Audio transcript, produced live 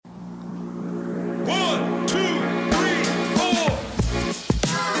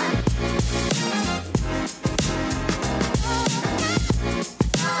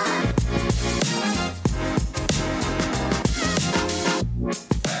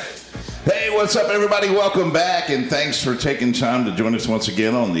What's up, everybody? Welcome back, and thanks for taking time to join us once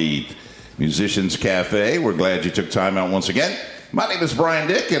again on the Musicians Cafe. We're glad you took time out once again. My name is Brian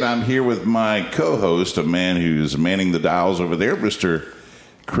Dick, and I'm here with my co-host, a man who's manning the dials over there, Mr.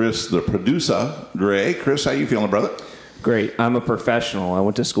 Chris, the producer, Gray. Chris, how you feeling, brother? Great. I'm a professional. I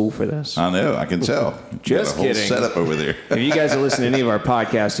went to school for this. I know. I can tell. Just you got a whole kidding. setup over there. If you guys have listened to any of our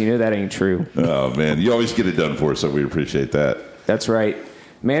podcasts, you know that ain't true. Oh, man. You always get it done for us, so we appreciate that. That's right.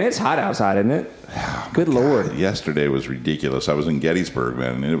 Man, it's hot outside, isn't it? Good Lord. Yesterday was ridiculous. I was in Gettysburg,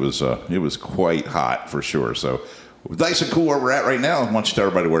 man, and it was quite hot for sure. So nice and cool where we're at right now. Why don't you tell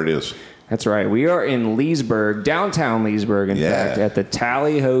everybody where it is? That's right. We are in Leesburg, downtown Leesburg, in fact, at the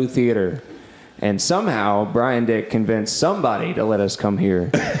Tally Ho Theater. And somehow Brian Dick convinced somebody to let us come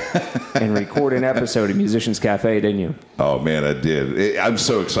here and record an episode of Musicians Cafe, didn't you? Oh, man, I did. I'm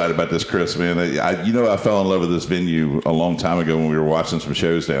so excited about this, Chris, man. I fell in love with this venue a long time ago when we were watching some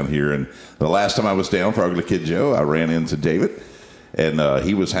shows down here. And the last time I was down for Ugly Kid Joe, I ran into David, and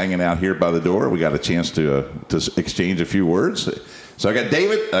he was hanging out here by the door. We got a chance to exchange a few words. So I got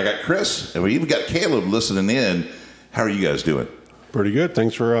David, I got Chris, and we even got Caleb listening in. How are you guys doing? Pretty good.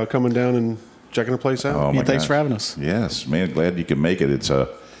 Thanks for coming down and checking the place out. Oh, Thanks for having us. Yes, man. Glad you can make it.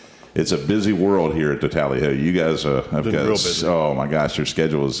 It's a busy world here at the Tally Ho. You guys have Been got real busy. Oh my gosh, your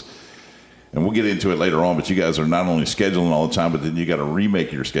schedule is, and we'll get into it later on. But you guys are not only scheduling all the time, but then you got to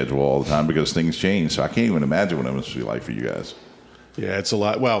remake your schedule all the time because things change. So I can't even imagine what it must be like for you guys. Yeah, it's a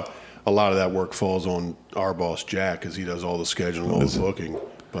lot. Well, a lot of that work falls on our boss Jack because he does all the scheduling, all the booking.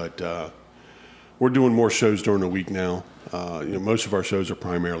 But we're doing more shows during the week now. Most of our shows are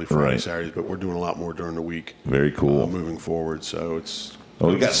primarily Friday, Right. Saturdays, but we're doing a lot more during the week. Very cool. Moving forward, so it's.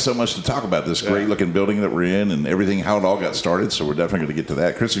 Well, we got so much to talk about this great looking building that we're in and everything, how it all got started. So we're definitely going to get to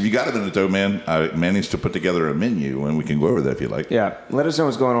that. Chris, if you got a minute though, man, I managed to put together a menu and we can go over that if you like. Yeah. Let us know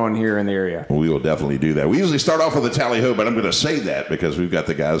what's going on here in the area. We will definitely do that. We usually start off with the Tally Ho, but I'm going to save that because we've got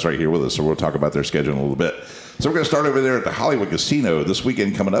the guys right here with us, so we'll talk about their schedule in a little bit. So we're going to start over there at the Hollywood Casino this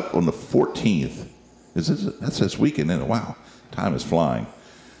weekend coming up on the 14th. That's this weekend, isn't it? Wow. Time is flying.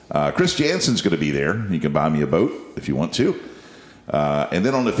 Chris Jansen's going to be there. You can buy me a boat if you want to. And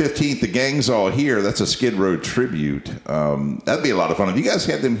then on the 15th, the gang's all here. That's a Skid Row tribute. That'd be a lot of fun. Have you guys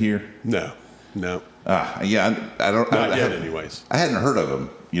had them here? No. Yeah, I don't. Not yet, anyways. I hadn't heard of them,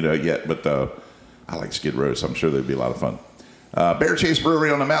 yet, but I like Skid Row, so I'm sure they'd be a lot of fun. Bear Chase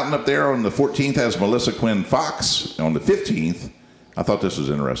Brewery on the mountain up there on the 14th has Melissa Quinn Fox. On the 15th, I thought this was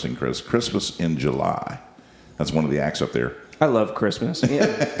interesting, Chris. Christmas in July. That's one of the acts up there. I love Christmas.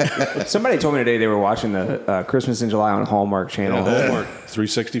 Yeah. Somebody told me today they were watching the Christmas in July on Hallmark Channel. Hallmark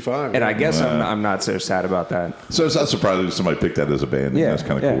 365. And I guess I'm not so sad about that. So it's not surprising that somebody picked that as a band. Yeah, That's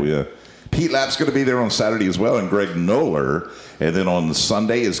kind of cool, yeah. Pete Lapp's going to be there on Saturday as well, and Greg Noller. And then on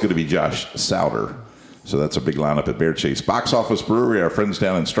Sunday, it's going to be Josh Souter. So that's a big lineup at Bear Chase. Box Office Brewery, our friends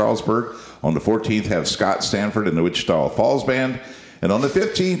down in Strasburg. On the 14th, have Scott Stanford and the Wichita Falls Band. And on the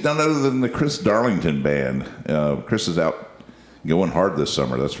 15th, none other than the Chris Darlington Band. Chris is out going hard this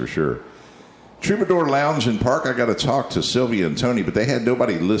summer, that's for sure. Troubadour Lounge and Park, I got to talk to Sylvia and Tony, but they had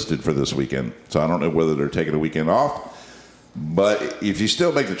nobody listed for this weekend. So I don't know whether they're taking a weekend off. But if you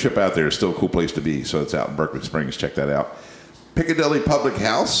still make the trip out there, it's still a cool place to be. So it's out in Berkeley Springs. Check that out. Piccadilly Public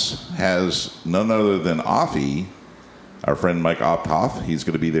House has none other than Offie, our friend Mike Optoff. He's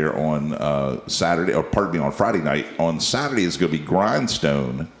going to be there on on Friday night. On Saturday, it's going to be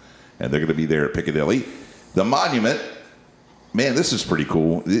Grindstone, and they're going to be there at Piccadilly. The Monument. Man, this is pretty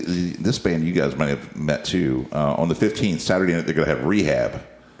cool. This band you guys might have met too. On the 15th, Saturday night, they're going to have Rehab.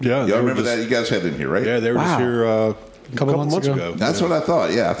 Yeah. Y'all remember that? You guys had them here, right? Yeah, they were just here a couple months ago. That's what I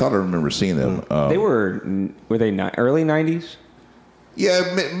thought. Yeah, I thought I remember seeing them. They were they early 90s?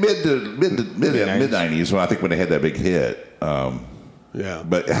 Yeah, mid 90s when they had that big hit. Yeah.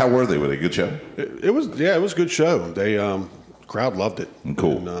 But how were they? Were they a good show? It was a good show. They crowd loved it.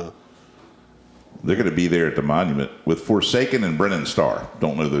 Cool. And, they're going to be there at the Monument with Forsaken and Brennan Starr.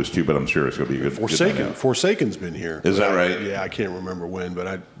 Don't know those two, but I'm sure it's going to be a good. Forsaken's been here. Is that right? Yeah, I can't remember when,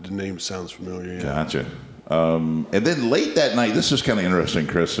 but the name sounds familiar. Yeah. Gotcha. And then late that night, this is kind of interesting,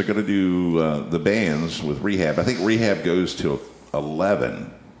 Chris. They're going to do the bands with Rehab. I think Rehab goes till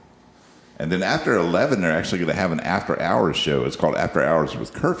 11. And then after 11, they're actually going to have an after-hours show. It's called After Hours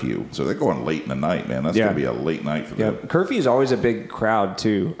with Curfew. So they're going late in the night, man. That's going to be a late night for them. Curfew is always a big crowd,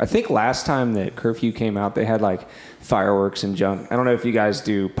 too. I think last time that Curfew came out, they had, like, fireworks and junk. I don't know if you guys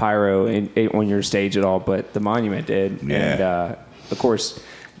do pyro on your stage at all, but the Monument did. Yeah. And, of course,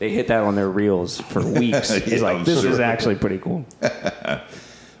 they hit that on their reels for weeks. It's like, this is actually pretty cool.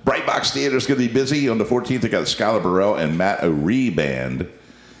 Bright Box Theater is going to be busy. On the 14th, they got Skylar Burrell and Matt O'Ree Band.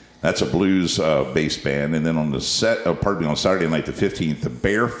 That's a blues based band. And then on on Saturday night the 15th, the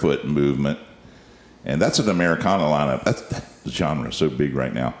Barefoot Movement, and that's an Americana lineup. That genre is so big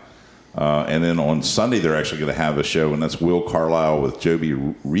right now. And then on Sunday they're actually going to have a show, and that's Will Carlisle with Joby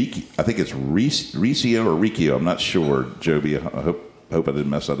Riccio. I think it's Riccio or Riccio. I'm not sure, Joby. I hope I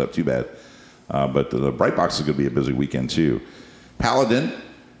didn't mess that up too bad. But the Bright Box is going to be a busy weekend too. Paladin.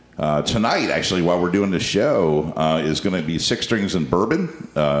 Tonight, actually, while we're doing this show, is going to be Six Strings and Bourbon.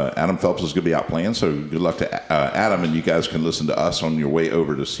 Adam Phelps is going to be out playing, so good luck to Adam, and you guys can listen to us on your way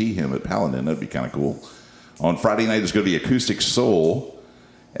over to see him at Paladin. That'd be kind of cool. On Friday night, it's going to be Acoustic Soul,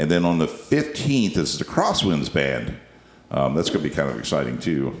 and then on the 15th, is the Crosswinds Band. That's going to be kind of exciting,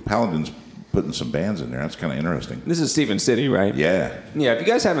 too. Paladin's putting some bands in there. That's kind of interesting. This is Stephen City, right? Yeah. Yeah, if you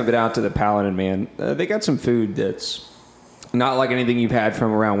guys haven't been out to the Paladin, man, they got some food that's not like anything you've had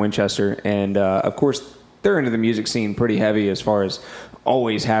from around Winchester. And, of course, they're into the music scene pretty heavy as far as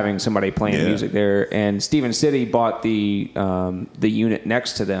always having somebody playing music there. And Stephen City bought the unit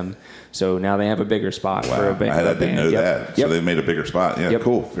next to them. So now they have a bigger spot for a band. I didn't know that. So they've made a bigger spot. Yeah,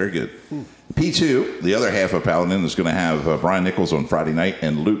 cool. Very good. P2, the other half of Paladin, is going to have Brian Nichols on Friday night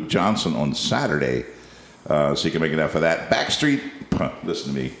and Luke Johnson on Saturday. So you can make it out for that. Backstreet,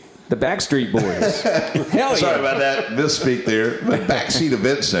 listen to me. The Backstreet Boys. Hell yeah. Sorry about that. Misspeak there. The Backseat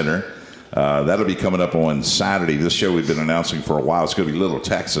Event Center. That'll be coming up on Saturday. This show we've been announcing for a while. It's going to be Little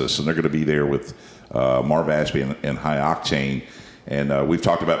Texas, and they're going to be there with Marv Ashby and High Octane. And we've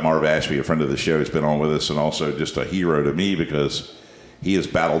talked about Marv Ashby, a friend of the show. He's been on with us, and also just a hero to me because he has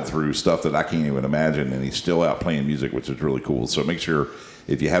battled through stuff that I can't even imagine, and he's still out playing music, which is really cool. So make sure,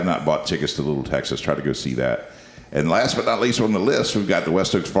 if you have not bought tickets to Little Texas, try to go see that. And last but not least on the list, we've got the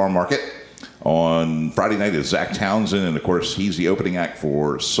West Oaks Farm Market. On Friday night is Zach Townsend, and of course, he's the opening act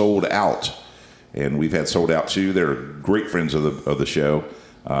for Sold Out. And we've had Sold Out too. They're great friends of the show.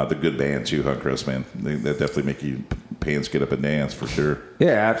 The good band too, huh, Chris, man? They definitely make you pants get up and dance for sure.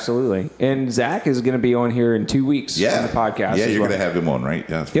 Yeah, absolutely. And Zach is going to be on here in 2 weeks on the podcast. Yeah, you're going to have him on, right?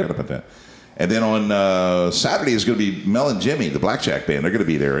 Yeah, I forgot about that. And then on Saturday is going to be Mel and Jimmy, the Blackjack Band. They're going to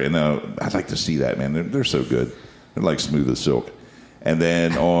be there, and I'd like to see that, man. They're so good. They're like smooth as silk. And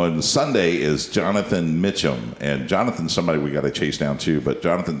then on Sunday is Jonathan Mitchum. And Jonathan's somebody we got to chase down too, but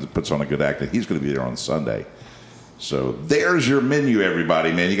Jonathan puts on a good act, and he's going to be there on Sunday. So there's your menu,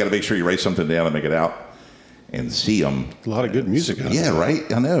 everybody, man. You got to make sure you write something down and make it out and see them. A lot of good music out there. Right?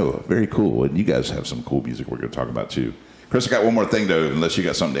 I know. Very cool. And you guys have some cool music we're going to talk about too. Chris, I got one more thing, though, unless you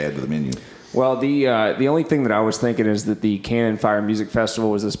got something to add to the menu. Well, the only thing that I was thinking is that the Cannon Fire Music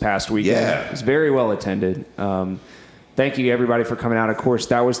Festival was this past weekend. Yeah. It's very well attended. Thank you, everybody, for coming out. Of course,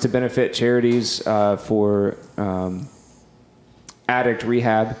 that was to benefit charities for addict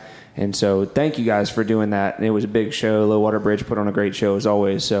rehab. And so thank you guys for doing that. And it was a big show. Low Water Bridge put on a great show, as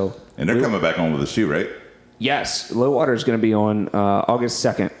always. So, and they're coming back on with us, too, right? Yes. Low Water is going to be on August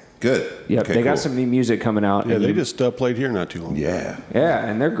 2nd. Good. Yep, okay, they got some new music coming out. Yeah, they just played here not too long ago. Yeah. Yeah,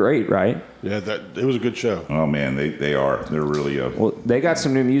 and they're great, right? Yeah, it was a good show. Oh, man, they are. They're really... Well, they got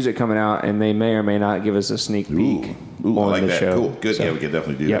some new music coming out, and they may or may not give us a sneak peek on I like the that. show. Cool. Good. So, yeah, we can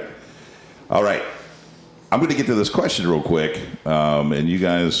definitely do that. All right. I'm going to get to this question real quick, and you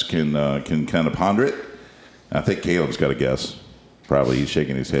guys can kind of ponder it. I think Caleb's got a guess. Probably. He's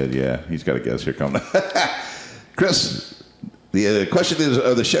shaking his head. Yeah, he's got a guess. Here comes Chris. The question is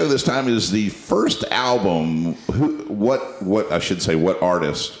of the show this time is the first album. What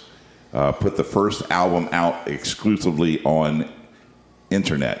artist put the first album out exclusively on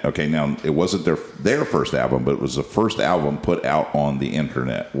internet? Okay, now it wasn't their first album, but it was the first album put out on the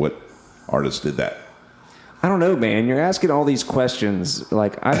internet. What artist did that? I don't know, man. You're asking all these questions.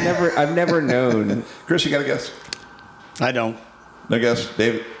 Like I've never known. Chris, you got a guess? I don't. No guess,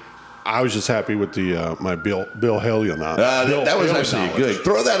 David. I was just happy with the my Bill Haley on that. That was actually good.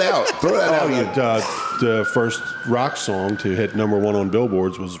 Throw that out. The first rock song to hit #1 on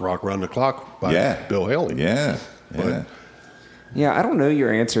billboards was "Rock Around the Clock" by Bill Haley. Yeah. Yeah, I don't know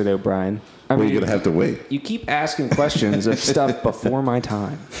your answer though, Brian. I mean, you're gonna have to wait. You keep asking questions of stuff before my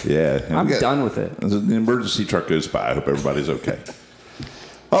time. Yeah, I'm done with it. The emergency truck goes by. I hope everybody's okay.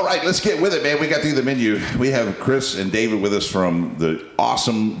 All right, let's get with it, man. We got through the menu. We have Chris and David with us from the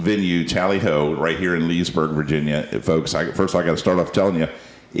awesome venue, Tally Ho, right here in Leesburg, Virginia. Folks, first I got to start off telling you,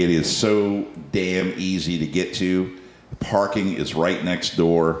 it is so damn easy to get to. Parking is right next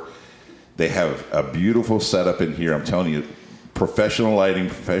door. They have a beautiful setup in here. I'm telling you, professional lighting,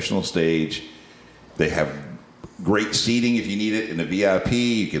 professional stage. They have great seating if you need it in the VIP.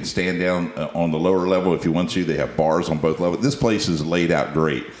 You can stand down on the lower level if you want to. They have bars on both levels. This place is laid out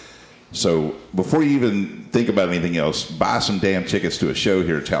great. So before you even think about anything else, buy some damn tickets to a show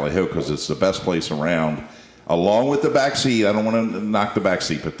here at Tally Ho because it's the best place around. Along with the back seat, I don't want to knock the back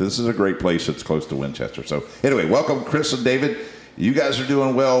seat, but this is a great place. It's close to Winchester. So anyway, welcome, Chris and David. You guys are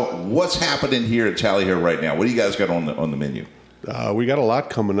doing well. What's happening here at Tally Ho right now? What do you guys got on the menu? We got a lot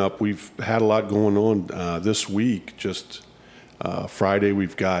coming up. We've had a lot going on this week. Just Friday,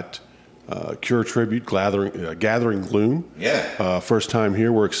 we've got Cure Tribute, Gathering Gloom. Yeah. First time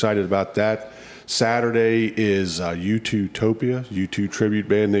here. We're excited about that. Saturday is U2topia, U2 tribute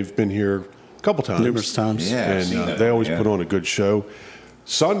band. They've been here a couple times. Numerous times. Yeah, I've seen And that. they always Yeah. put on a good show.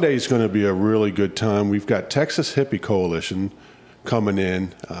 Sunday's going to be a really good time. We've got Texas Hippie Coalition coming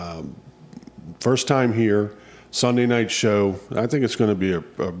in. First time here. Sunday night show. I think it's going to be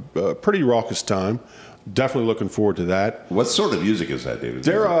a pretty raucous time. Definitely looking forward to that. What sort of music is that, David?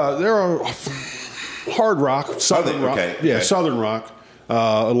 They're a hard rock, southern rock. Okay, Yeah, okay. southern rock,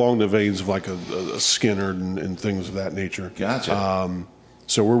 along the veins of like a Skinner and things of that nature. Gotcha.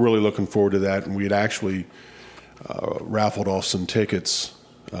 So we're really looking forward to that, and we had actually raffled off some tickets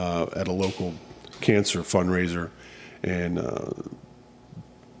at a local cancer fundraiser, and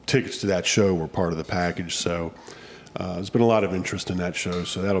tickets to that show were part of the package. So there's been a lot of interest in that show,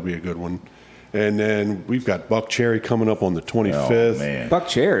 so that'll be a good one. And then we've got Buck Cherry coming up on the 25th. Oh, man. Buck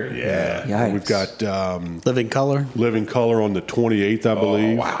Cherry. Yeah. Yikes. We've got Living Color. Living Color on the 28th, I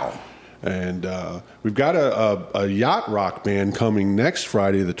believe. Oh, wow. And we've got a yacht rock band coming next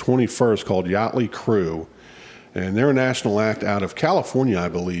Friday, the 21st, called Yachtly Crew. And they're a national act out of California, I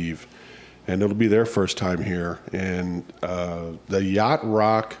believe. And it'll be their first time here. And the yacht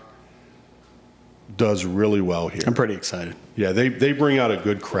rock does really well here. I'm pretty excited. Yeah, they bring out a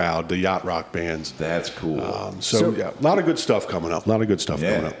good crowd, the yacht rock bands. That's cool. So yeah, a lot of good stuff coming up. A lot of good stuff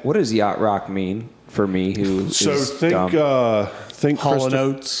coming up. What does yacht rock mean for me who So is think dumb? Hall and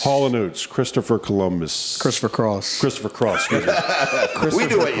Oates. Hall and Oates, Christopher Columbus. Christopher Cross. Christopher Cross. Excuse me. We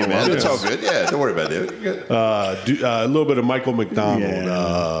do what you man. It's Yeah. all good. Yeah, don't worry about it. Good. A little bit of Michael McDonald.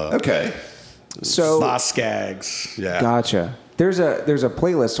 Yeah. Okay. So Boss Skaggs. Yeah. gotcha. There's a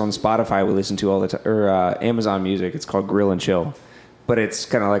playlist on Spotify we listen to all the time, or Amazon Music. It's called Grill and Chill, but it's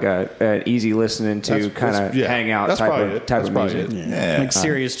kind of like an easy listening to That's- kind of yeah, hang out that's type probably of it. type That's of probably music. it. Yeah. Yeah. Like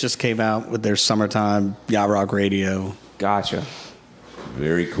Sirius just came out with their summertime yacht rock radio. Gotcha.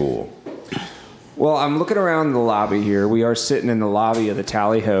 Very cool. Well, I'm looking around the lobby here. We are sitting in the lobby of the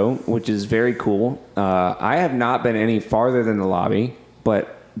Tally Ho, which is very cool. I have not been any farther than the lobby,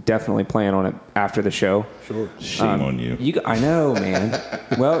 but definitely plan on it after the show. Sure. Shame on you. I know, man.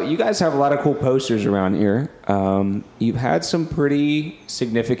 Well, you guys have a lot of cool posters around here. You've had some pretty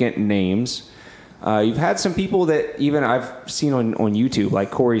significant names. You've had some people that even I've seen on YouTube,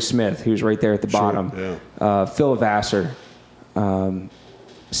 like Corey Smith, who's right there at the bottom. yeah. Phil Vassar,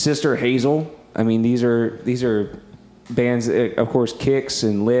 Sister Hazel. I mean, these are bands, of course, Kicks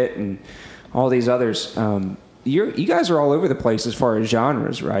and Lit and all these others. You guys are all over the place as far as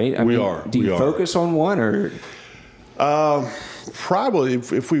genres, right? We are. Do you We are. focus on one or? Probably,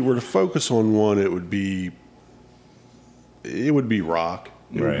 if we were to focus on one, it would be rock. It would be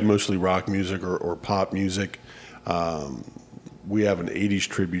Right. mostly rock music or pop music. We have an '80s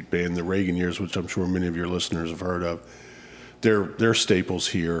tribute band, the Reagan Years, which I'm sure many of your listeners have heard of. They're staples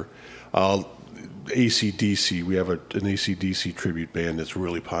here. AC/DC, we have an AC/DC tribute band that's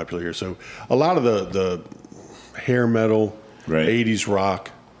really popular here. So a lot of the hair metal, Right. 80s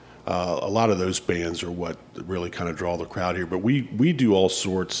rock, a lot of those bands are what really kind of draw the crowd here. But we do all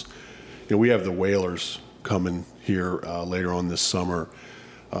sorts. You know, we have the Wailers coming here later on this summer.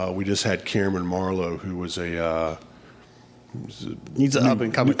 We just had Cameron Marlowe, who was He's an up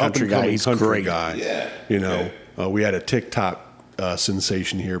and coming country guy. He's great. guy. Yeah. You know, we had a TikTok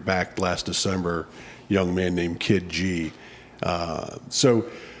sensation here back last December, young man named Kid G. So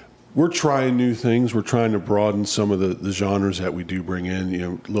we're trying new things. We're trying to broaden some of the genres that we do bring in. You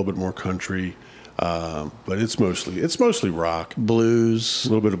know, a little bit more country, but it's mostly rock. Blues. A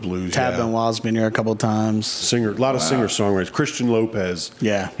little bit of blues. Tab yeah. Benoit's been here a couple times. A lot of singer songwriters. Christian Lopez.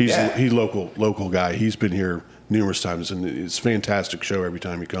 Yeah. He's local guy. He's been here numerous times, and it's a fantastic show every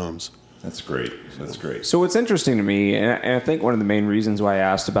time he comes. That's great. That's great. So what's interesting to me, and I think one of the main reasons why I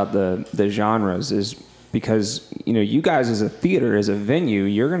asked about the genres is because, you know, you guys as a theater, as a venue,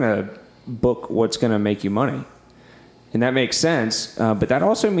 you're going to book what's going to make you money. And that makes sense. But that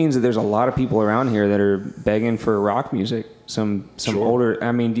also means that there's a lot of people around here that are begging for rock music. Some Sure. older,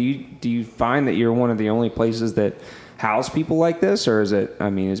 I mean, do you find that you're one of the only places that house people like this, or is it, I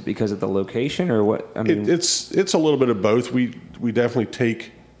mean, is it because of the location or what? I mean, It's a little bit of both. We definitely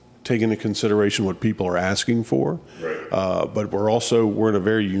take take into consideration what people are asking for. Right. But we're in a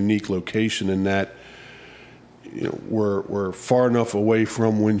very unique location in that we're far enough away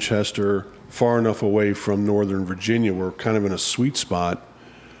from Winchester, far enough away from Northern Virginia. We're kind of in a sweet spot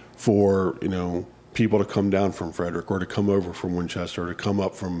for people to come down from Frederick or to come over from Winchester or to come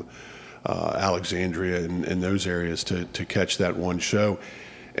up from Alexandria and those areas to catch that one show.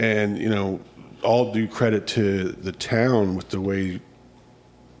 And all due credit to the town with the way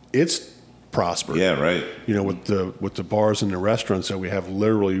it's prospered. Yeah, right. With the bars and the restaurants that we have,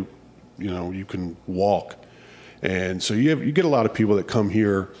 literally, you can walk, and so you get a lot of people that come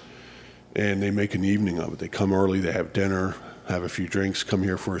here, and they make an evening of it. They come early, they have dinner, have a few drinks, come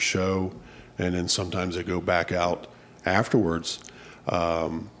here for a show, and then sometimes they go back out afterwards.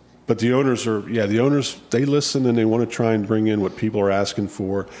 But the owners they listen and they want to try and bring in what people are asking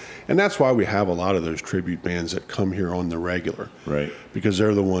for. And that's why we have a lot of those tribute bands that come here on the regular. Right. Because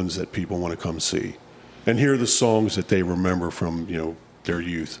they're the ones that people want to come see and hear the songs that they remember from, their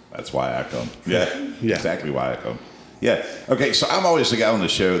youth. That's why I come. Yeah. Yeah. Exactly why I come. Yeah. Okay, so I'm always the guy on the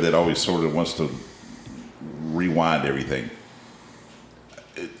show that always sort of wants to rewind everything.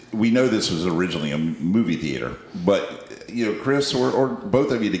 We know this was originally a movie theater, but Chris or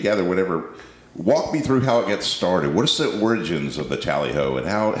both of you together, whatever, walk me through how it gets started. What's the origins of the Tally Ho, and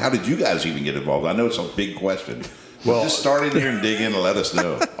how did you guys even get involved? I know it's a big question. Well, just start in here and dig in and let us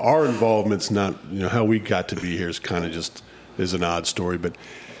know. Our involvement's not, how we got to be here is kind of just is an odd story. But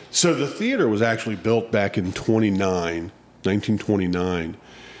so the theater was actually built back in 1929,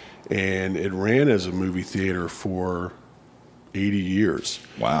 and it ran as a movie theater for 80 years.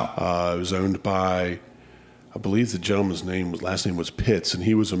 Wow. It was owned by, I believe the gentleman's last name was Pitts, and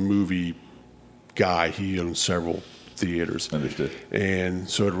he was a movie guy. He owned several theaters. Understood. And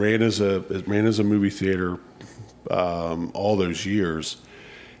so it ran as a movie theater all those years.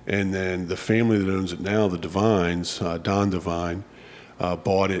 And then the family that owns it now, the Devines, Don Devine,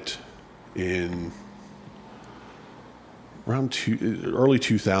 bought it in around early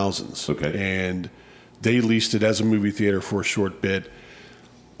 2000s. Okay. And they leased it as a movie theater for a short bit.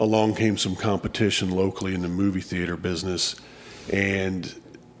 Along came some competition locally in the movie theater business, and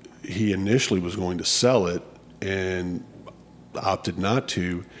he initially was going to sell it and opted not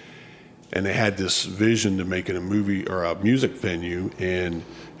to. And they had this vision to make it a movie or a music venue, and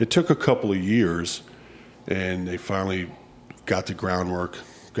it took a couple of years, and they finally got the groundwork,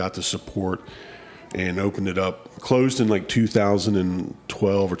 got the support, and opened it up. Closed in like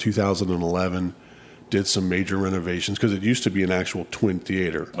 2012 or 2011. Did some major renovations because it used to be an actual twin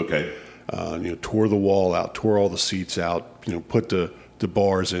theater. Okay. Tore the wall out, tore all the seats out, put the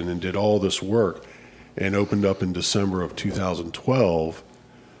bars in, and did all this work, and opened up in December of 2012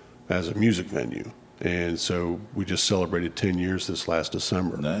 as a music venue. And so we just celebrated 10 years this last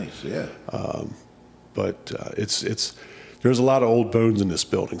December. Nice, yeah. But it's there's a lot of old bones in this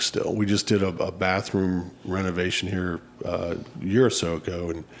building still. We just did a bathroom renovation here a year or so ago,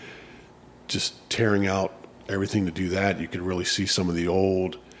 and just tearing out everything to do that, you could really see some of the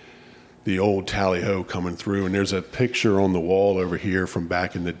old Tally Ho coming through. And there's a picture on the wall over here from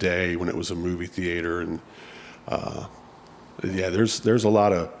back in the day when it was a movie theater. And there's a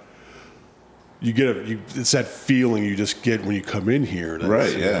lot of it's that feeling you just get when you come in here.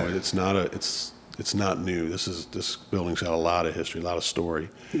 Right. Yeah. It's not new. This building's got a lot of history, a lot of story.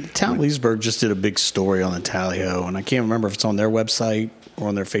 Town Leesburg just did a big story on the Tally Ho, and I can't remember if it's on their website or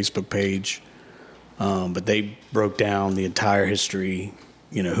on their Facebook page, but they broke down the entire history,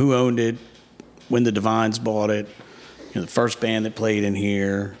 who owned it, when the Devines bought it, the first band that played in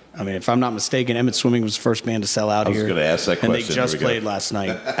here. I mean, if I'm not mistaken, Emmett Swimming was the first band to sell out here. I was going to ask that question. And they just played last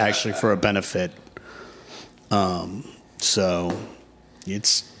night, actually, for a benefit. So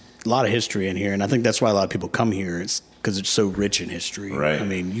it's a lot of history in here, and I think that's why a lot of people come here. It's because it's so rich in history. Right. I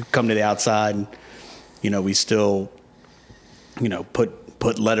mean, you come to the outside, and, we still,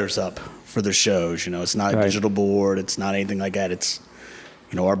 put letters up for the shows. It's not a digital board. It's not anything like that. It's,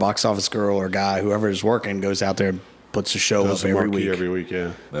 our box office girl or guy, whoever is working, goes out there and puts a show up every week. Every week,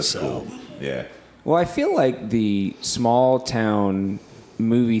 yeah. That's cool. Yeah. Well, I feel like the small town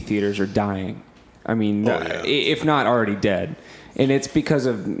movie theaters are dying. I mean, if not already dead. And it's because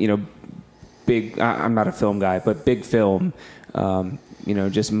of, big, I'm not a film guy, but big film,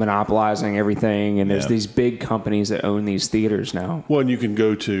 just monopolizing everything. And there's these big companies that own these theaters now. Well, and you can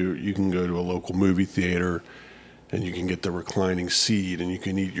go to a local movie theater, and you can get the reclining seat, and you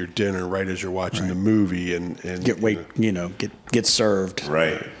can eat your dinner right as you're watching the movie, and get served.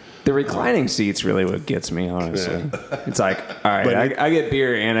 Right. The reclining seat's really what gets me, honestly. It's like, all right, I get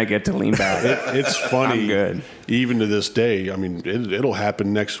beer and I get to lean back. It's funny. I'm good. Even to this day, I mean, it'll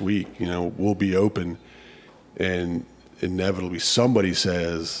happen next week. You know, we'll be open, and inevitably somebody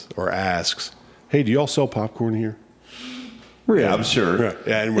says or asks, "Hey, do y'all sell popcorn here?" Really? Yeah, I'm sure. Right.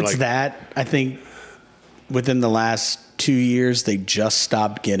 Yeah, and we're It's like, that. I think within the last 2 years, they just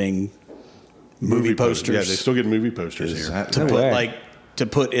stopped getting movie posters. Yeah, they still get movie posters Is here. that- to No put way. to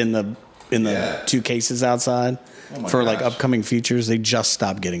put in the Yeah. 2 cases outside Oh my for like gosh. upcoming features. They just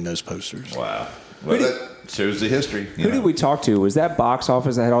stopped getting those posters. Wow. Well, that shows the history. Who did we talk to? Was that box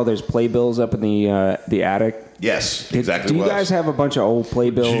office that had all those playbills up in the attic? Yes, Do exactly. you was. guys have a bunch of old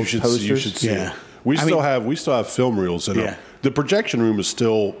playbill You should posters? see Yeah. it. We I still have film reels in Yeah. them. The projection room is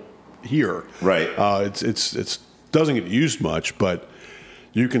still here. Right. It's doesn't get used much, but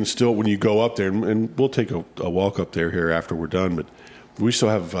you can still, when you go up there, and we'll take a walk up there here after we're done, but we still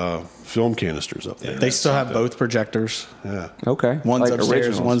have film canisters up there. They still have both projectors. Yeah. Okay. One's Like upstairs,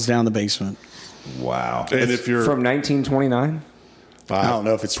 originals. one's down the basement. Wow. And if you're From 1929? I don't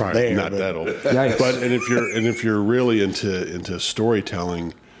know if it's probably there, not but- that old. Yikes. But and if you're really into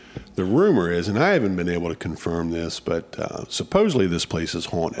storytelling, the rumor is, and I haven't been able to confirm this, but supposedly this place is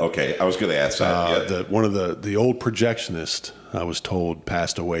haunted. Okay, I was going to ask that. yeah. One of the old projectionist, I was told,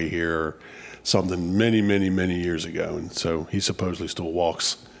 passed away here, or something many years ago, and so he supposedly still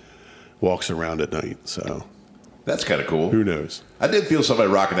walks around at night. So That's kind of cool. who knows? I did feel somebody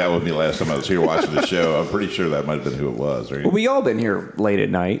rocking out with me last time I was here watching the show. I'm pretty sure that might have been who it was. Right? Well, we all been here late at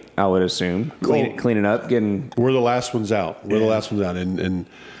night, I would assume. Cleaning up, getting... We're the last ones out. We're the last ones out, and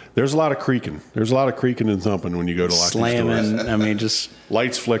there's a lot of creaking. There's a lot of creaking and thumping when you go to lock these doors. Slamming. I mean, just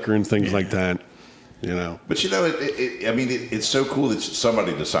Lights flickering, things like that. You know. But you know, it's so cool that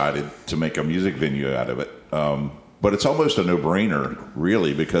somebody decided to make a music venue out of it. But it's almost a no-brainer,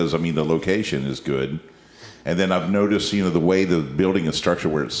 really, because I mean the location is good, and then I've noticed, the way the building is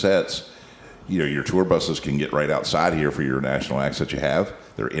structured, where it sets. Your tour buses can get right outside here for your national acts that you have.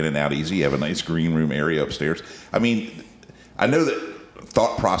 They're in and out easy. You have a nice green room area upstairs. I mean, I know that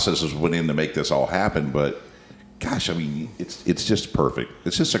thought processes went in to make this all happen, but gosh, I mean, it's just perfect.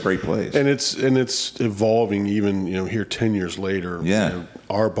 It's just a great place. And it's evolving even here 10 years later. Yeah.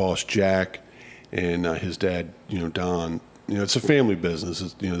 Our boss Jack and his dad Don. It's a family business.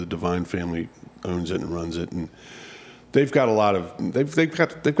 It's, the Divine family owns it and runs it, and they've got a lot of they've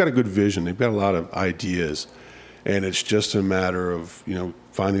got a good vision. They've got a lot of ideas, and it's just a matter of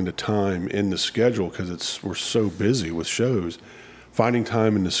finding the time in the schedule, because we're so busy with shows. Finding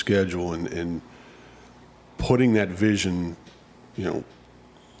time in the schedule and putting that vision,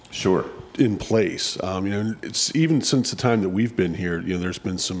 Sure. in place. It's even since the time that we've been here. There's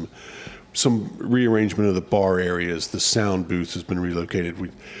been some rearrangement of the bar areas. The sound booth has been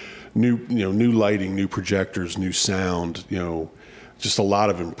relocated. New lighting, new projectors, new sound. Just a lot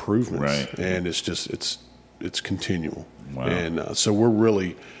of improvements. Right. And it's continual. Wow. And so we're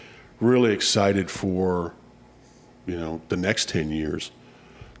really, really excited for the next 10 years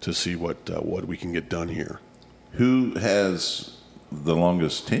to see what we can get done here. Who has the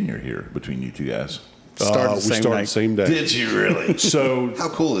longest tenure here between you two guys? started the We same started night. the same day. Did you really? So How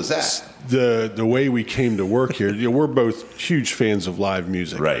cool is that? the way we came to work here, we're both huge fans of live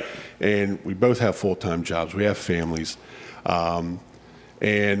music, Right. And we both have full-time jobs. We have families,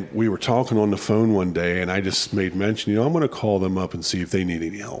 and we were talking on the phone one day, and I just made mention, I'm going to call them up and see if they need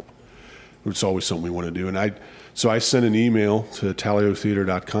any help. It's always something we want to do, and so I sent an email to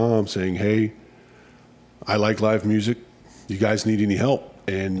tallyhotheater.com saying, "Hey, I like live music. You guys need any help?"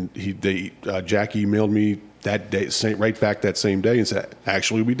 And Jack emailed me that day, right back that same day, and said,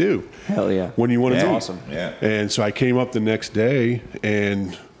 "Actually, we do. Hell yeah. When you want to Yeah. do it?" Awesome. Yeah. And so I came up the next day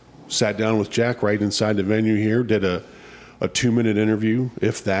and sat down with Jack right inside the venue here, did a 2-minute interview,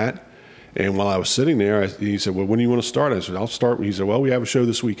 if that. And while I was sitting there, he said, "Well, when do you want to start?" I said, "I'll start." He said, "Well, we have a show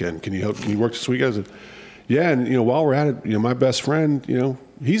this weekend. Can you work this weekend?" I said, "Yeah." And while we're at it, my best friend,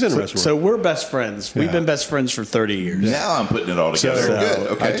 he's interested. So we're best friends. We've been best friends for 30 years. Now I'm putting it all together. Good.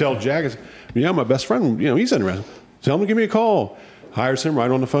 Okay. I tell Jack, I said, "Yeah, my best friend, he's interested. Tell him to give me a call." Hires him right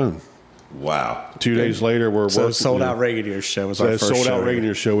on the phone. Wow. 2 days later, we're So working. Sold Out Regular Show was our The first Sold show. Out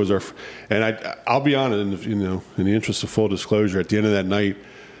Regular Show was our, and I'll be honest, in the interest of full disclosure, at the end of that night,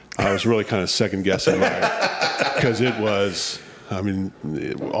 I was really kind of second guessing because it was. I mean,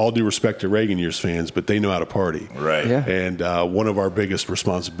 all due respect to Reagan Years fans, but they know how to party. Right. Yeah. And one of our biggest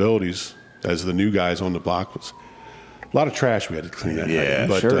responsibilities as the new guys on the block was a lot of trash we had to clean that Yeah, night.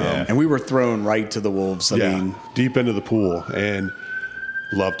 But, sure. And we were thrown right to the wolves. I mean, deep into the pool, and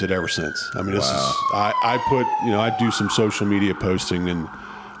loved it ever since. I mean, this is I put I do some social media posting, and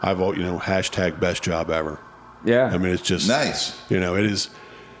hashtag best job ever. Yeah. I mean, it's just Nice. it is.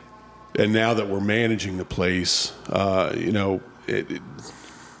 And now that we're managing the place, all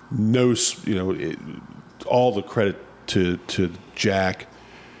the credit to Jack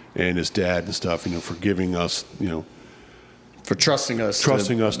and his dad and stuff, for giving us, For trusting us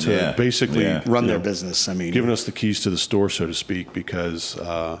to basically run their business. I mean, giving us the keys to the store, so to speak, because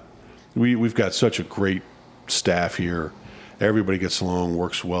we've got such a great staff here. Everybody gets along,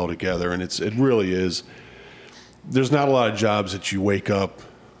 works well together, and it really is. There's not a lot of jobs that you wake up,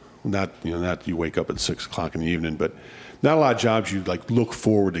 not you wake up at 6 o'clock in the evening, but not a lot of jobs you like look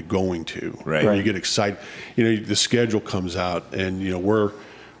forward to going to. Right. You get excited. The schedule comes out, and we're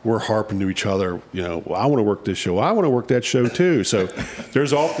harping to each other. Well, I want to work this show. I want to work that show too. So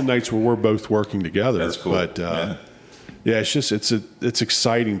there's often nights where we're both working together. That's cool. But it's just it's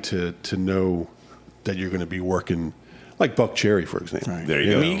exciting to know that you're going to be working like Buck Cherry, for example. right. There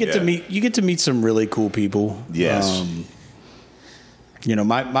you go. I mean, you get to meet some really cool people. Yes.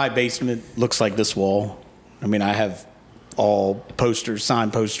 My basement looks like this wall. I mean, I have all posters,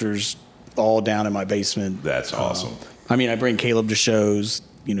 signed posters, all down in my basement. That's awesome. I mean, I bring Caleb to shows.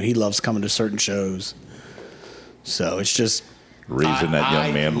 He loves coming to certain shows. So it's just Raising that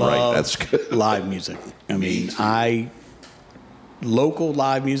young man right. love That's good. live music. I mean, local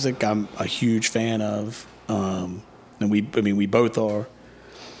live music, I'm a huge fan of. And we both are.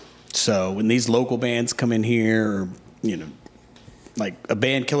 So when these local bands come in here, or, like a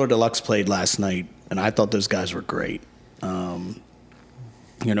band Killer Deluxe played last night, and I thought those guys were great. Emmett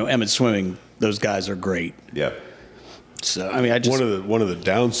Swimming, those guys are great. Yeah. So I mean, one of the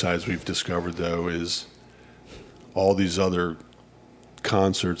downsides we've discovered though is all these other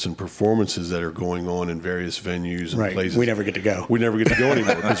concerts and performances that are going on in various venues and right. places. We never get to go. We never get to go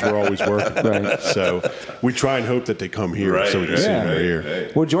anymore because we're always working. Right. So we try and hope that they come here so we can see them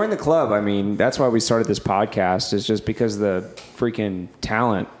here. Well, join the club. I mean, that's why we started this podcast, is just because the freaking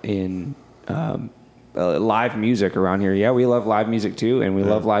talent in live music around here. Yeah, we love live music too, and we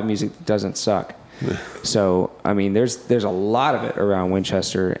love live music that doesn't suck. So, I mean, there's a lot of it around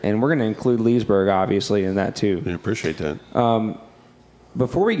Winchester, and we're going to include Leesburg, obviously, in that too. I appreciate that.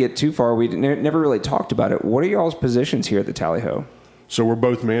 Before we get too far, we never really talked about it. What are y'all's positions here at the Tally Ho? So we're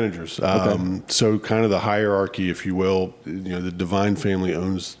both managers. So kind of the hierarchy, if you will, the Devine family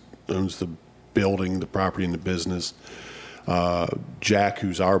owns the building, the property, and the business. Jack,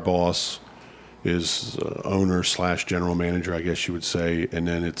 who's our boss, is owner / general manager, I guess you would say. And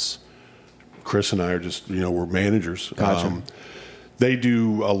then it's Chris and I are just, we're managers. Gotcha. They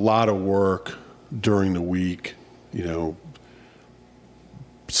do a lot of work during the week,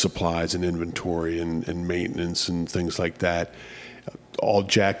 supplies and inventory and maintenance and things like that.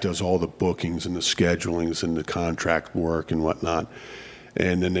 Jack does all the bookings and the schedulings and the contract work and whatnot.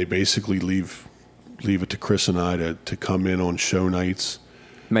 And then they basically leave it to Chris and I to come in on show nights.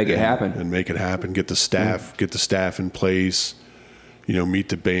 Make it happen. And make it happen. Get the staff in place. Meet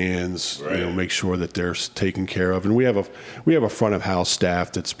the bands. Right. Make sure that they're taken care of. And we have a front of house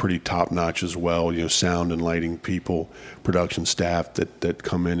staff that's pretty top notch as well. Sound and lighting people, production staff that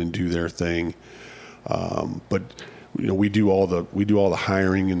come in and do their thing. But we do all the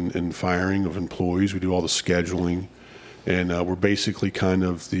hiring and firing of employees. We do all the scheduling, and we're basically kind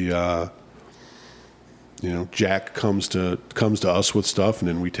of the. Jack comes to us with stuff, and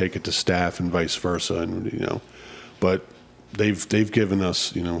then we take it to staff, and vice versa. And but they've given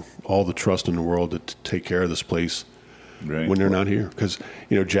us all the trust in the world to take care of this place when they're not here. Because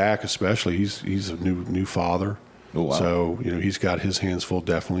Jack especially, he's a new father. Oh, wow. So he's got his hands full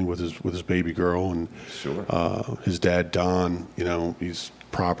definitely with his baby girl, and Sure. His dad Don. He's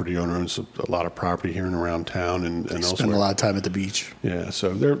property owner, owns a lot of property here and around town, and elsewhere. Spend a lot of time at the beach. Yeah,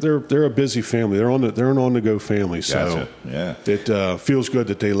 so they're a busy family. They're an on the go family. So Gotcha. Yeah. it feels good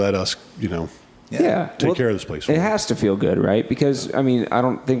that they let us take care of this place. It has to feel good, right? Because, I mean, I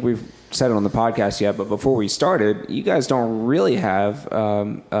don't think we've said it on the podcast yet, but before we started, you guys don't really have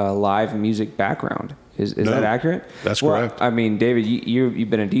a live music background. Is that accurate? That's correct. I mean, David, you've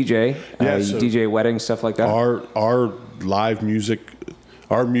been a DJ. So you DJ weddings, stuff like that. Our live music,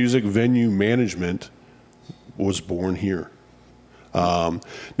 our music venue management was born here. Now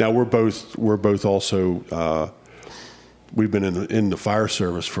we're both also. We've been in the fire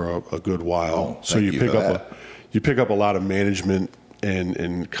service for a good while, so you pick up a lot of management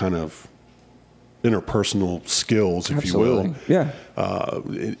and kind of interpersonal skills, if Absolutely. you will. Yeah.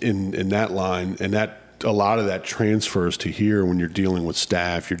 In that line, and that a lot of that transfers to here when you're dealing with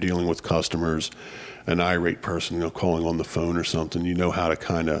staff, you're dealing with customers, an irate person, calling on the phone or something. You know how to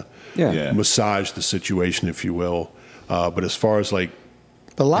kind of Yeah. massage the situation, if you will. But as far as like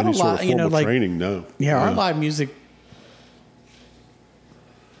But a lot Any of sort of you know, formal like training, no. our live music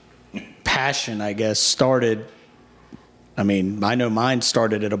passion, I guess, started. I mean, I know mine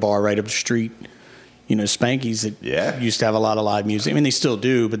started at a bar right up the street. You know, Spanky's that used to have a lot of live music. I mean, they still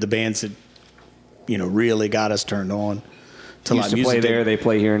do, but the bands that, you know, really got us turned on to Used live to music. play there, they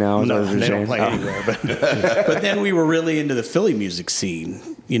play here now. No, they they don't play anywhere. But then we were really into the Philly music scene,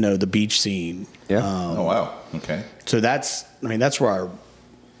 you know, the beach scene. Yeah. Oh wow. Okay. So that's where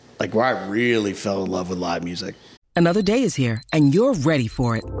I really fell in love with live music. Another day is here, and you're ready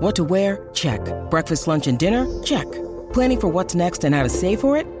for it. What to wear? Check. Breakfast, lunch, and dinner? Check. Planning for what's next and how to save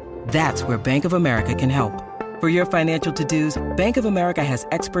for it? That's where Bank of America can help. For your financial to-dos, Bank of America has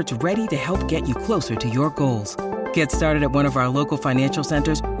experts ready to help get you closer to your goals. Get started at one of our local financial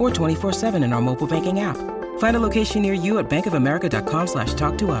centers or 24/7 in our mobile banking app. Find a location near you at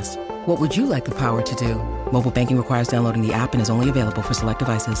bankofamerica.com/talktous. What would you like the power to do? Mobile banking requires downloading the app and is only available for select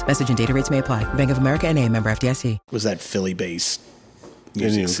devices. Message and data rates may apply. Bank of America NA, member FDIC. Was that Philly-based And,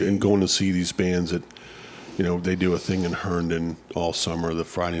 music you know, scene. and going to see these bands that, you know, they do a thing in Herndon all summer, the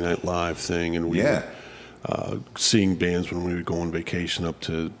Friday Night Live thing, and we were, seeing bands when we would go on vacation up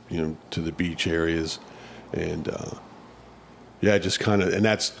to, you know, to the beach areas, and just kind of, and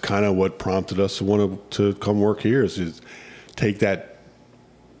that's kind of what prompted us to want to come work here, is to take that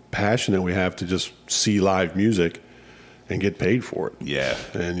passion that we have to just see live music and get paid for it. Yeah.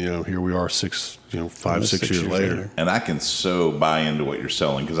 And, you know, here we are 6 years later. And I can so buy into what you're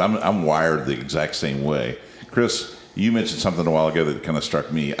selling because I'm wired the exact same way. Chris, you mentioned something a while ago that kind of struck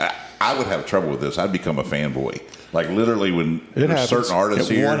me. I would have trouble with this. I'd become a fanboy. Like literally when there's certain artists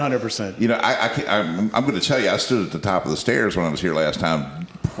here. 100%. You know, I'm going to tell you, I stood at the top of the stairs when I was here last time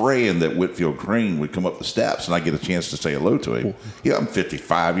praying that Whitfield Crane would come up the steps and I get a chance to say hello to him. Yeah, I'm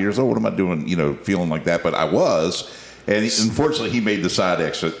 55 years old. What am I doing, you know, feeling like that? But I was. And unfortunately, he made the side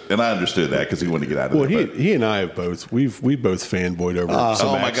exit, and I understood that because he wanted to get out of Well, there. he and I have both. We both fanboyed over.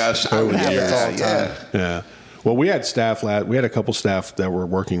 Oh my gosh! Over the happens years. all the time. Yeah. Well, we had we had a couple staff that were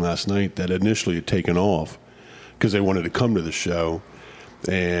working last night that initially had taken off because they wanted to come to the show,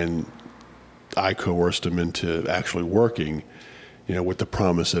 and I coerced them into actually working. You know, with the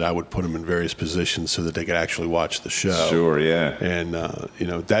promise that I would put them in various positions so that they could actually watch the show. Sure, yeah. And you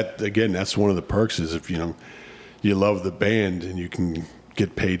know, that again, that's one of the perks is if you love the band and you can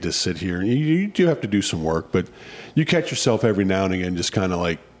get paid to sit here. You do have to do some work, but you catch yourself every now and again just kind of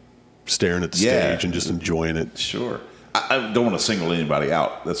like staring at the stage and just enjoying it. Sure. I don't want to single anybody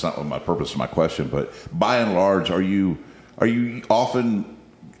out. That's not my purpose of my question. But by and large, are you often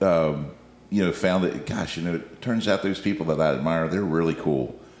found that, gosh, you know, it turns out those people that I admire, they're really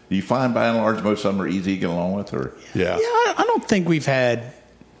cool. Do you find by and large most of them are easy to get along with? Or Yeah. I don't think we've had.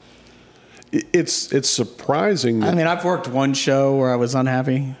 It's surprising. I mean, I've worked one show where I was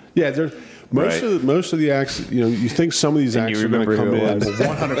unhappy. Yeah, there's most of the acts. You know, you think some of these acts are going to come in.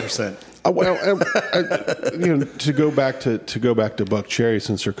 100%. To go back to Buck Cherry,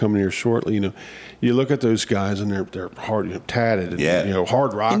 since they're coming here shortly, you know, you look at those guys and they're hard, tatted, and,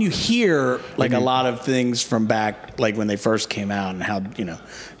 hard rock. And you hear like a lot of things from back, like when they first came out, and how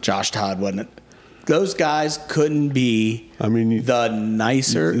Josh Todd wasn't. Those guys couldn't be. I mean, the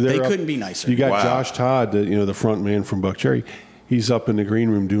nicer. They couldn't be nicer. You got Josh Todd, the front man from Buck Cherry. He's up in the green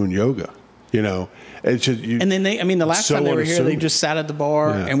room doing yoga. You know, it's just, and then the last time they were here, they just sat at the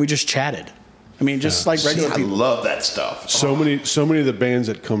bar and we just chatted. I mean, just like regular people. I love that stuff. So many of the bands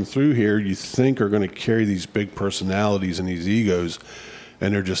that come through here, you think are going to carry these big personalities and these egos,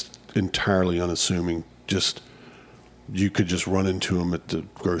 and they're just entirely unassuming. Just you could just run into them at the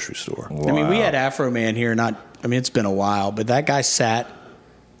grocery store. Wow. I mean, we had Afro Man here. It's been a while, but that guy sat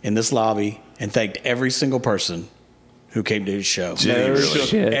in this lobby and thanked every single person who came to his show.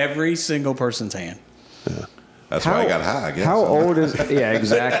 Shook every single person's hand. Yeah. That's why I got high, I guess. How old is... Yeah,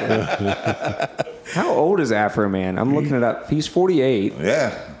 exactly. How old is Afro Man? I'm looking it up. He's 48.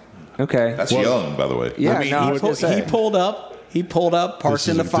 Yeah. Okay. That's young, by the way. Yeah, he pulled up, parked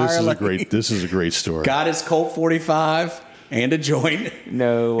in the fire lane. This is a great story. Got his Colt 45 and a joint.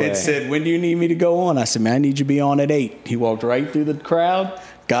 No way. And said, "When do you need me to go on?" I said, "Man, I need you to be on at 8." He walked right through the crowd,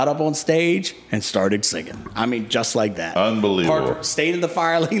 got up on stage, and started singing. I mean, just like that. Unbelievable. Stayed in the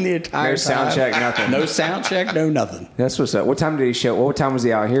fire lane the entire time. No sound check, nothing. No sound check, no nothing. That's what's up. What time did he show? What time was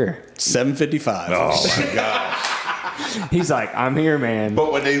he out here? 7:55. Oh, my gosh. He's like, "I'm here, man."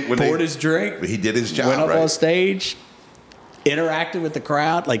 But when they poured his drink, he did his job. Went up right? on stage, interacted with the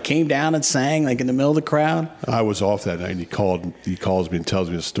crowd, like came down and sang, like in the middle of the crowd. I was off that night, and he calls me and tells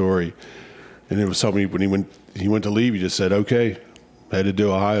me a story, and it was something when he went to leave, he just said, "Okay, headed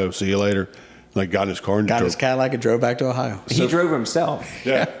to Ohio, see you later," Like got in his car and got his Cadillac and drove back to Ohio. He drove himself.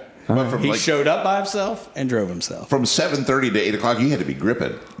 Yeah. But from He showed up by himself and drove himself. from 7:30 to 8 o'clock, you had to be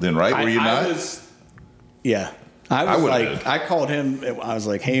gripping then, right? Were you not? I was would've like, been. I called him. I was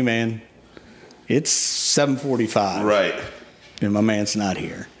like, hey man, it's 7:45, Right. and my man's not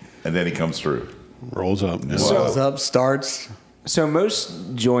here. And then he comes through. Rolls up. Yeah. Rolls up, starts. So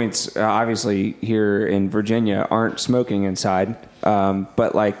most joints, obviously here in Virginia, aren't smoking inside.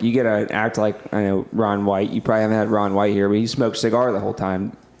 But like you get an act like I know Ron White. You probably haven't had Ron White here, but he smoked cigar the whole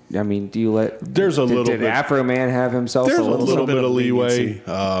time. I mean, do you let? There's a little Did bit- Afro Man have himself There's a little bit of leniency.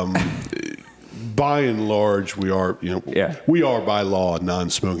 leeway. By and large, we are, we are by law a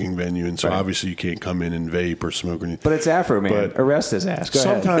non-smoking venue, and so Right. obviously you can't come in and vape or smoke or anything. But it's Afro Man. But Arrest his ass. Go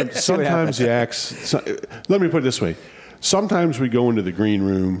ahead. Sometimes the acts. Let me put it this way: sometimes we go into the green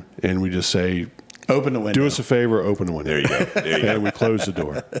room and we just say, Open the window. "Do us a favor, open the window." There you go. There you go. And we close the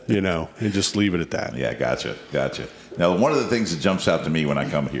door, and just leave it at that. Yeah, gotcha. Now, one of the things that jumps out to me when I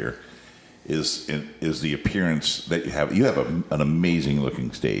come here is the appearance that you have. You have an amazing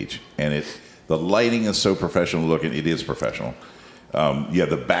looking stage, and the lighting is so professional looking. It is professional. You have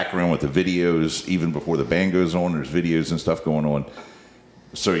the background with the videos. Even before the band goes on, there's videos and stuff going on.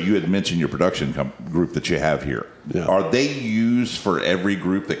 So you had mentioned your production group that you have here. Yeah. Are they used for every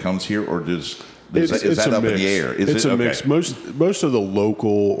group that comes here, or is that a up mix. in the air? It's a Okay. mix. Most of the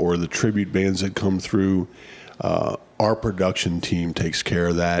local or the tribute bands that come through, our production team takes care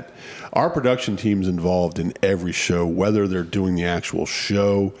of that. Our production team's involved in every show, whether they're doing the actual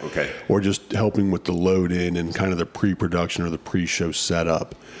show or just helping with the load in and kind of the pre-production or the pre-show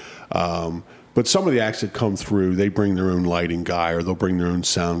setup. But some of the acts that come through, they bring their own lighting guy or they'll bring their own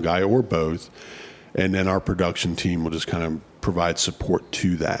sound guy or both. And then our production team will just kind of provide support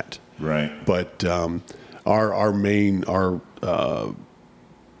to that. Right. But our main A1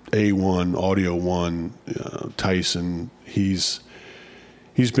 Audio One Tyson, he's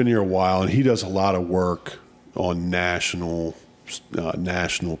been here a while and he does a lot of work on national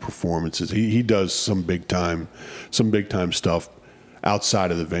performances. He does some big time stuff outside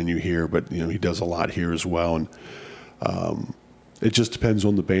of the venue here, but he does a lot here as well. And it just depends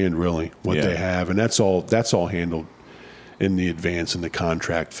on the band really what they have, and that's all handled in the advance in the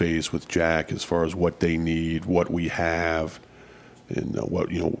contract phase with Jack as far as what they need, what we have, and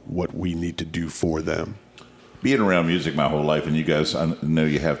what we need to do for them. Being around music my whole life, and you guys, I know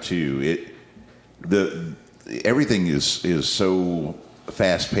you have too. Everything is so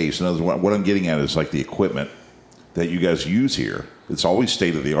fast paced. In other words, what I'm getting at is like the equipment that you guys use here. It's always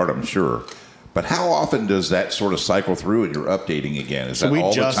state of the art, I'm sure. But how often does that sort of cycle through and you're updating again? Is that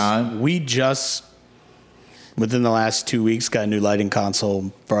all the time? We just, within the last 2 weeks, got a new lighting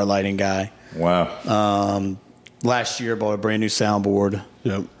console for our lighting guy. Wow. Last year, bought a brand new soundboard.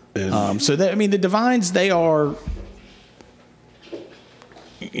 Yep. And The Divines, they are,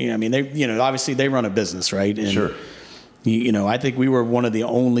 obviously they run a business, right? And, Sure. I think we were one of the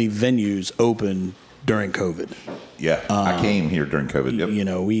only venues open during COVID. Yeah. I came here during COVID. Yep.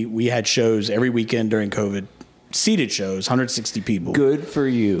 We had shows every weekend during COVID, seated shows, 160 people. Good for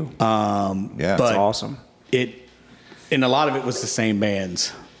you. Yeah. but That's awesome. And a lot of it was the same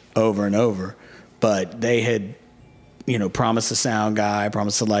bands over and over, but they had, promised the sound guy,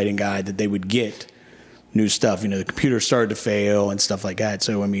 promised the lighting guy that they would get new stuff. The computer started to fail and stuff like that.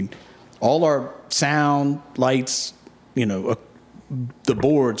 So, all our sound, lights, the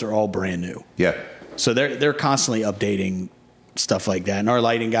boards are all brand new. Yeah. So they're constantly updating stuff like that. And our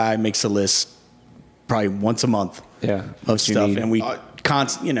lighting guy makes a list probably once a month Yeah. of You stuff. need- And we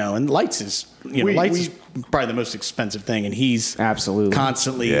and lights is, lights is probably the most expensive thing. And he's Absolutely.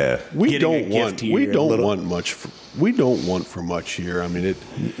 constantly we getting a don't gift want here, we a don't little- want much. We don't want for much here. I mean,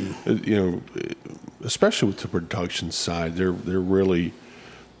 especially with the production side, they're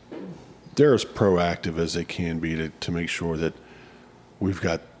as proactive as they can be to make sure that we've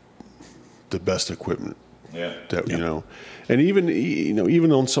got the best equipment. Yeah. That and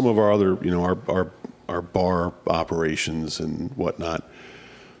even on some of our other our bar operations and whatnot,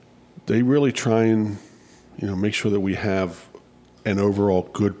 they really try and make sure that we have an overall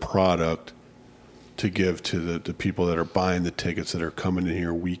good product to give to the people that are buying the tickets, that are coming in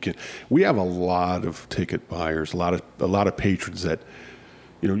here weekend. We have a lot of ticket buyers, a lot of patrons that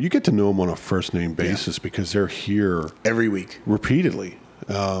you get to know them on a first name basis because they're here every week repeatedly.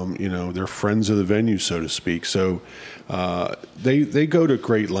 They're friends of the venue, so to speak. So they go to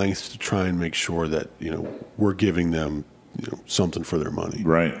great lengths to try and make sure that we're giving them something for their money.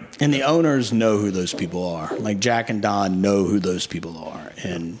 Right. And the owners know who those people are. Like Jack and Don know who those people are.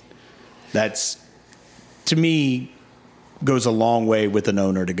 And that's, to me, goes a long way with an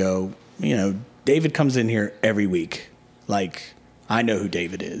owner to go, David comes in here every week. Like, I know who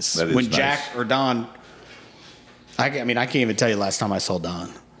David is. That is when nice. Jack or Don, I can't even tell you last time I saw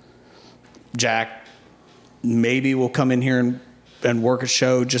Don. Jack maybe will come in here and work a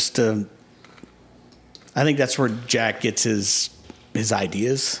show just to. I think that's where Jack gets his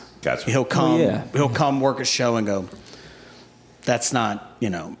ideas. Gotcha. He'll come. yeah. He'll come work a show and go. That's not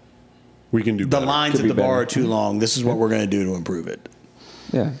We can do the better. lines Could at be the bar better. are too long. This is what we're going to do to improve it.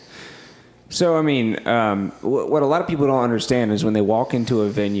 Yeah. So, I mean, what a lot of people don't understand is when they walk into a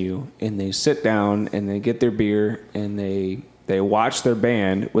venue and they sit down and they get their beer and they watch their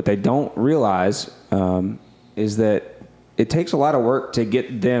band, what they don't realize is that it takes a lot of work to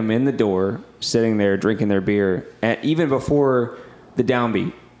get them in the door, sitting there drinking their beer, even before the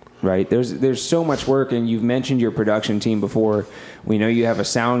downbeat. Right? There's so much work, and you've mentioned your production team before. We know you have a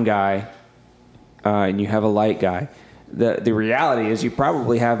sound guy and you have a light guy. The reality is you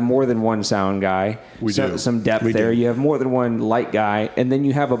probably have more than one sound guy. We do. Some depth We there. do. You have more than one light guy, and then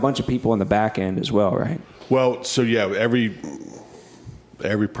you have a bunch of people on the back end as well, right? Well, so yeah, every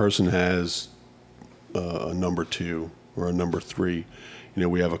person has a number 2 or a number 3.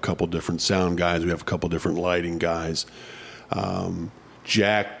 We have a couple different sound guys. We have a couple different lighting guys.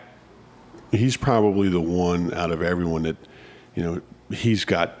 Jack, he's probably the one out of everyone that, he's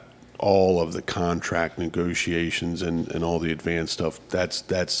got all of the contract negotiations and all the advanced stuff.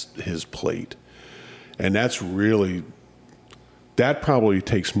 That's his plate. And that probably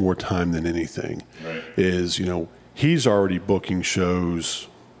takes more time than anything. Right. Is, he's already booking shows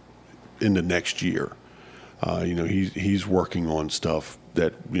in the next year. He's working on stuff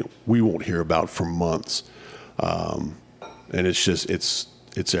that we won't hear about for months. And it's just, it's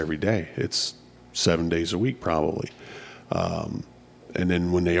every day. It's 7 days a week probably. And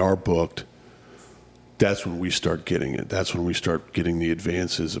then when they are booked, that's when we start getting it. That's when we start getting the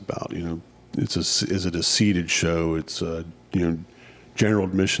advances about, is it a seated show? It's general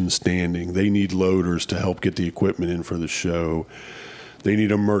admission standing. They need loaders to help get the equipment in for the show. They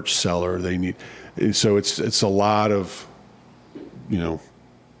need a merch seller. So it's a lot of,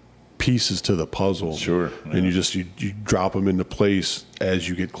 pieces to the puzzle. Sure. Yeah. And you drop them into place as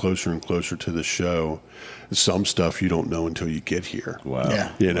you get closer and closer to the show. Some stuff you don't know until you get here. Wow.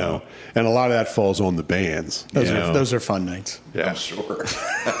 Yeah. And a lot of that falls on the bands. Those are fun nights. Yeah. I'm sure.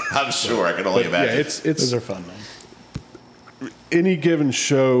 I'm sure. I can only imagine. Yeah, Those it's are fun nights. any given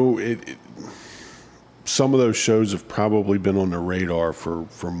show. Some of those shows have probably been on the radar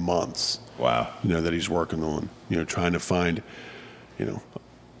for months. Wow. That he's working on. Trying to find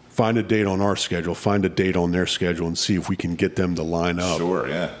a date on our schedule, find a date on their schedule, and see if we can get them to line up. Sure,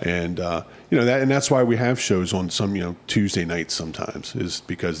 yeah. And and that's why we have shows on some Tuesday nights sometimes, is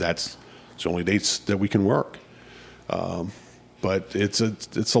because it's the only dates that we can work. But it's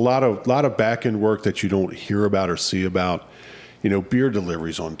a lot of back end work that you don't hear about or see about. Beer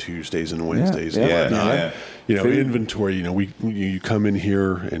deliveries on Tuesdays and Wednesdays. Yeah, And whatnot. yeah. Inventory. You come in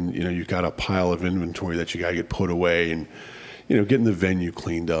here and you've got a pile of inventory that you got to get put away, and getting the venue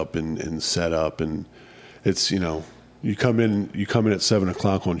cleaned up and set up, and it's you come in at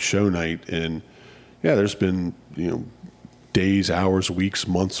 7:00 on show night, and there's been days, hours, weeks,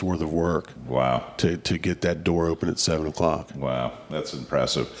 months worth of work. Wow. To get that door open at 7:00. Wow, that's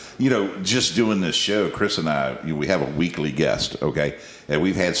impressive. Just doing this show, Chris and I, we have a weekly guest, okay? And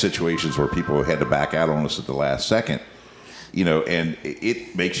we've had situations where people had to back out on us at the last second, and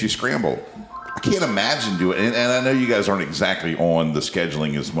it makes you scramble. I can't imagine doing it. And I know you guys aren't exactly on the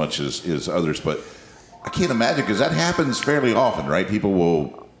scheduling as much as others, but I can't imagine, because that happens fairly often, right? People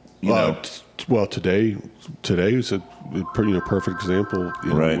will, Well, today is a pretty perfect example.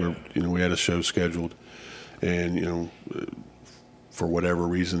 Right. Where we had a show scheduled, and for whatever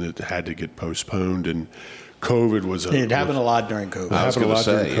reason it had to get postponed, and COVID was It happened a lot during COVID. It happened a lot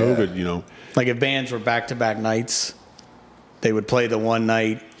during COVID. Like if bands were back-to-back nights, they would play the one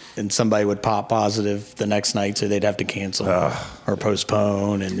night and somebody would pop positive the next night, so they'd have to cancel or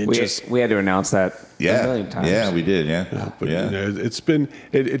postpone. And We had to announce that a million times. Yeah, we did, yeah. But yeah.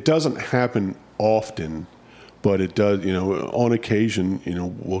 it doesn't happen often, but it does. On occasion,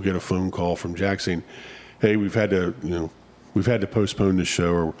 we'll get a phone call from Jack saying, "Hey, we've had to postpone this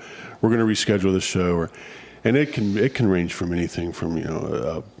show, or we're going to reschedule this show," and it can range from anything from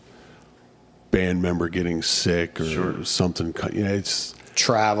a band member getting sick or something. It's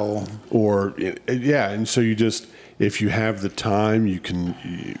travel or and so if you have the time,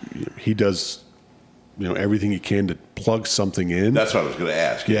 he does everything he can to plug something in. That's what I was going to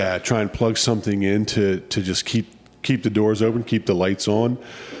ask. Yeah, try and plug something in to just keep the doors open, keep the lights on.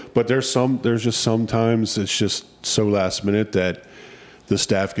 But there's just sometimes it's just so last minute that the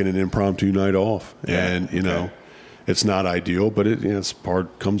staff get an impromptu night off. Yeah, And, you know, it's not ideal, but it's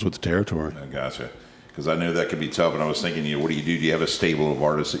comes with the territory. I gotcha. Because I know that can be tough. And I was thinking, what do you do? Do you have a stable of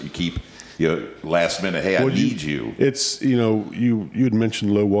artists that you keep, last minute, hey, I need you? It's, you had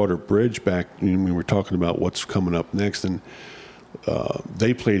mentioned Low Water Bridge back when we were talking about what's coming up next. And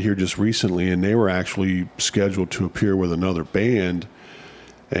they played here just recently, and they were actually scheduled to appear with another band.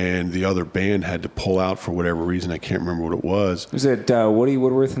 And the other band had to pull out for whatever reason. I can't remember what it was. Was it Woody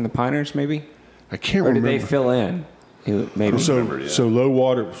Woodworth and the Piners, maybe? I can't Or did remember. they fill in? Maybe. So Low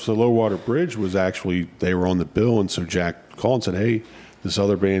Water Bridge was actually, they were on the bill, and so Jack called and said, "Hey, this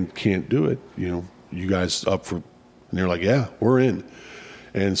other band can't do it. You guys up for?" And they're like, "Yeah, we're in."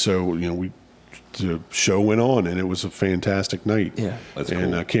 And so the show went on, and it was a fantastic night. Yeah, that's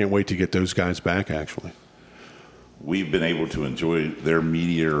and cool. I can't wait to get those guys back. Actually, We've been able to enjoy their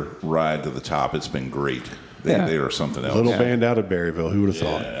meteor ride to the top. It's been great. They are something else. little band out of Berryville. Who would have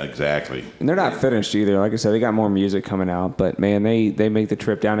thought? Yeah, exactly. And they're not finished either. Like I said, they got more music coming out. But, man, they make the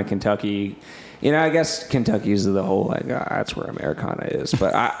trip down to Kentucky. I guess Kentucky is the whole, that's where Americana is.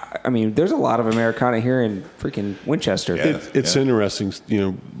 But, I mean, there's a lot of Americana here in freaking Winchester. Yeah. It's interesting,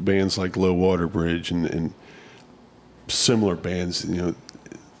 bands like Low Water Bridge and similar bands,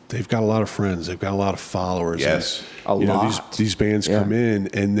 they've got a lot of friends. They've got a lot of followers. Yes. And, A lot. These bands Yeah. come in,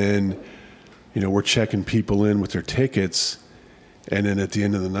 and then, we're checking people in with their tickets. And then at the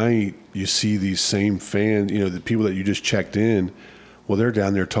end of the night, you see these same fans, the people that you just checked in. Well, they're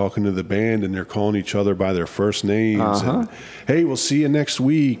down there talking to the band, and they're calling each other by their first names. And, hey, we'll see you next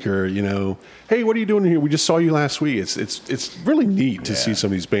week. Or, hey, what are you doing here? We just saw you last week. It's really neat to see some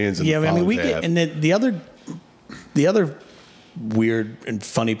of these bands. And Yeah, I mean, we followers they get, have. and the other weird and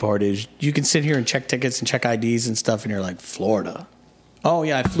funny part is you can sit here and check tickets and check IDs and stuff, and you're like, Florida. Oh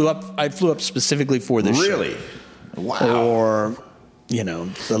yeah, I flew up specifically for this show. Really? Wow. Or,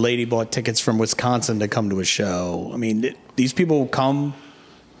 the lady bought tickets from Wisconsin to come to a show. I mean, these people come.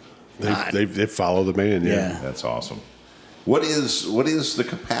 They follow the band. Yeah. That's awesome. What is the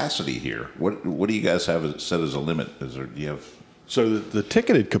capacity here? What do you guys have set as a limit? Do you have? So the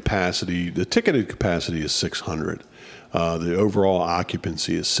ticketed capacity is 600. The overall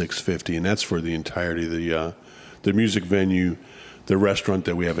occupancy is 650, and that's for the entirety of the music venue, the restaurant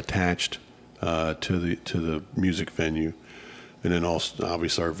that we have attached to the music venue, and then also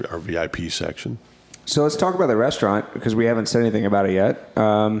obviously our VIP section. So let's talk about the restaurant because we haven't said anything about it yet.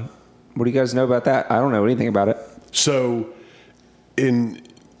 What do you guys know about that? I don't know anything about it. So, in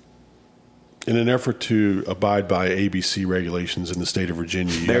an effort to abide by ABC regulations in the state of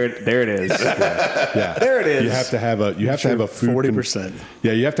Virginia, There it is. yeah, There it is. You have to have a food 40%.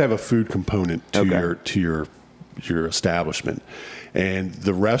 Yeah, you have to have a food component to Okay. your establishment, and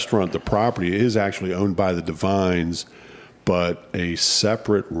the restaurant, the property is actually owned by the Divines, but a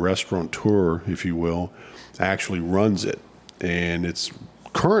separate restaurateur, if you will, actually runs it, and it's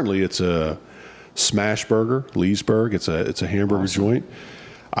a smash burger, Leesburg. It's a hamburger joint.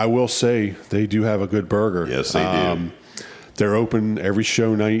 I will say they do have a good burger. Yes, they do. They're open every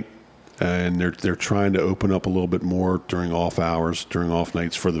show night, and they're trying to open up a little bit more during off hours, during off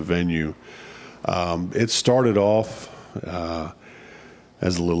nights for the venue. It started off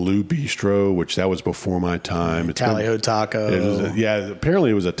as a Lulu Bistro, which that was before my time. Tally-Ho Taco.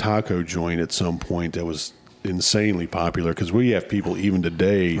 Apparently it was a taco joint at some point that was insanely popular because we have people even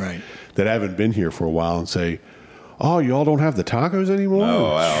today that haven't been here for a while and say, "Oh, y'all don't have the tacos anymore?" Oh,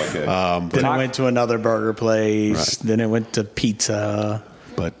 wow. Okay. Then it went to another burger place. Then it went to pizza.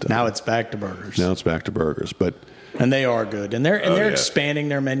 But Now it's back to burgers. now it's back to burgers. But And they are good. And they're yeah. expanding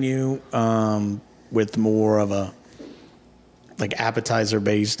their menu with more of a appetizer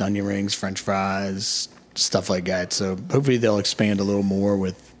based onion rings, French fries, stuff like that. So hopefully they'll expand a little more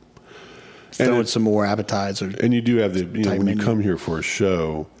with throwing some more appetizers. And you do have the when menu. you come here for a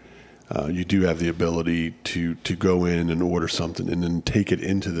show, you do have the ability to go in and order something and then take it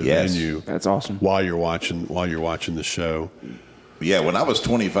into the Yes. venue. That's awesome. While you're watching the show. Yeah, when I was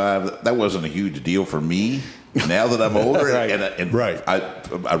 25, that wasn't a huge deal for me. Now that I'm older, and Right.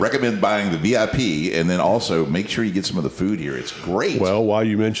 I recommend buying the VIP, and then also make sure you get some of the food here. It's great. Well, while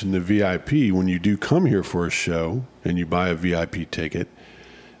you mentioned the VIP, when you do come here for a show and you buy a VIP ticket,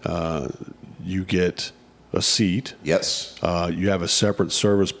 you get a seat. yes, You have a separate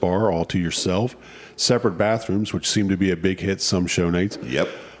service bar all to yourself, separate bathrooms, which seem to be a big hit some show nights. Yep.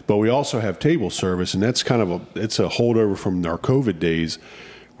 But we also have table service, and that's kind of it's a holdover from our COVID days,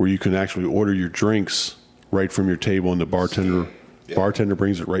 where you can actually order your drinks right from your table, and the bartender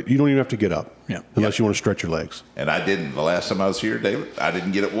brings it right. You don't even have to get up, unless you want to stretch your legs. and I didn't. The last time I was here, David, I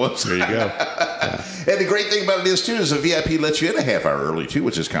didn't get it once. There you go. And the great thing about it is, too, is the VIP lets you in a half hour early, too,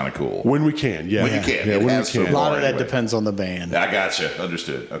 which is kind of cool. When we can, yeah. When you can. Yeah, It when we has so can. A lot far of that anyway. depends on the band. I gotcha.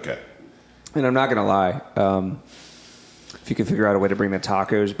 Understood. Okay. And I'm not going to lie. If you could figure out a way to bring the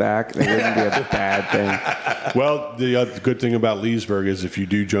tacos back, it wouldn't be a bad thing. Well, the good thing about Leesburg is if you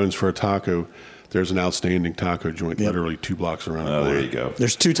do Jones for a taco, there's an outstanding taco joint literally 2 blocks around the Oh, corner. there you go.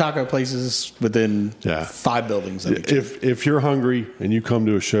 There's 2 taco places within 5 buildings of each other. If you're hungry and you come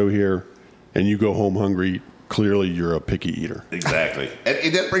to a show here and you go home hungry, clearly you're a picky eater. Exactly.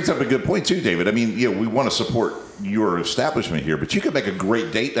 And that brings up a good point, too, David. I mean, we want to support your establishment here, but you could make a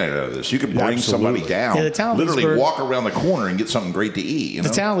great date night out of this. You could bring somebody Absolutely. down, Yeah, the town of literally Leesburg- walk around the corner and get something great to eat. You know?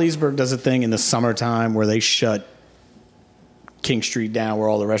 The town of Leesburg does a thing in the summertime where they shut King Street down where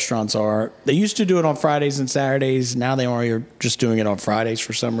all the restaurants are. They used to do it on Fridays and Saturdays. Now they are just doing it on Fridays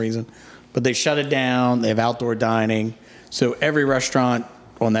for some reason. But they shut it down. They have outdoor dining. So every restaurant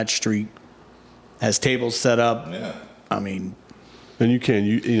on that street has tables set up. Yeah. I mean, And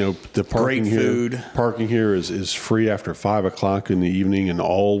the parking Great here. food. Parking here is free after 5 o'clock in the evening and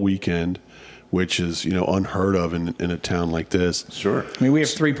all weekend, which is unheard of in a town like this. Sure. I mean, we have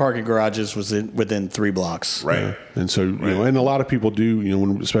 3 parking garages within 3 blocks. Right. And so and a lot of people do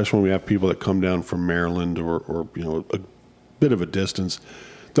especially when we have people that come down from Maryland or a bit of a distance,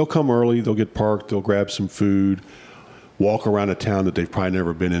 they'll come early, they'll get parked, they'll grab some food, walk around a town that they've probably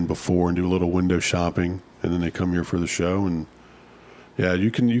never been in before and do a little window shopping, and then they come here for the show. And yeah, you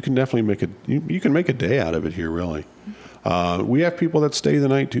can definitely make a day out of it here, really. We have people that stay the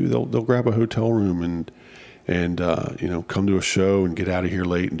night too. They'll grab a hotel room and come to a show and get out of here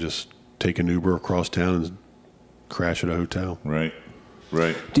late and just take an Uber across town and crash at a hotel. Right.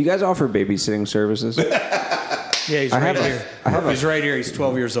 Do you guys offer babysitting services? Yeah, he's right here. He's right here. He's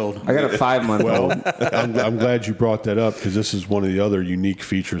 12 years old. I got a 5-month-old. I'm glad you brought that up because this is one of the other unique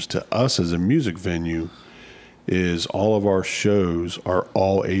features to us as a music venue is all of our shows are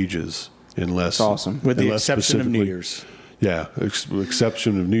all ages unless That's awesome. With the unless exception of New specifically- Year's. Yeah,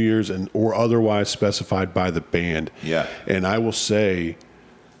 exception of New Year's or otherwise specified by the band. Yeah. And I will say,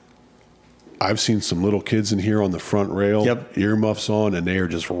 I've seen some little kids in here on the front rail, Yep. earmuffs on, and they are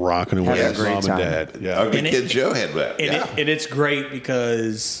just rocking away Having a with great mom time. and dad. Yeah. Our good And kid Joe had that. And it's great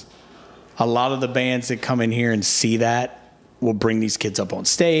because a lot of the bands that come in here and see that will bring these kids up on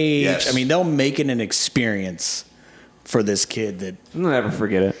stage. Yes. I mean, they'll make it an experience for this kid that, I'll never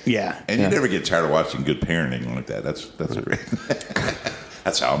forget it. yeah. And you never get tired of watching good parenting like that. That's great.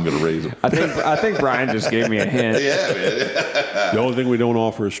 That's how I'm going to raise them. I think Brian just gave me a hint. Yeah, man. The only thing we don't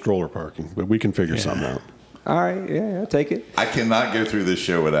offer is stroller parking, but we can figure something out. All right, yeah, I'll take it. I cannot go through this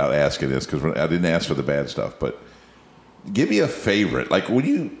show without asking this because I didn't ask for the bad stuff. But give me a favorite. Like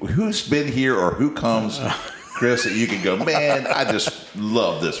who's been here or who comes, Chris, that you can go, man, I just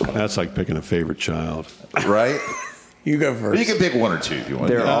love this one. That's like picking a favorite child. Right? You go Or first. you can pick one or two if you want.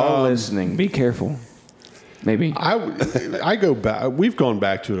 They're all listening. Be careful. Maybe. I go back. We've gone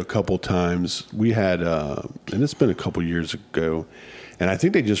back to it a couple times. We had, and it's been a couple years ago, and I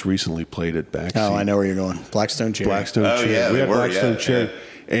think they just recently played it back. Oh, I know where you're going. Blackstone Cherry. Blackstone Oh, Cherry. yeah, We they had were, Blackstone yeah, Cherry.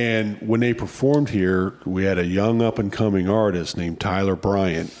 yeah. And when they performed here, we had a young up and coming artist named Tyler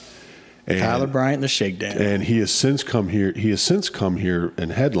Bryant. And, Tyler Bryant and the Shakedown. and he has since come here. He has since come here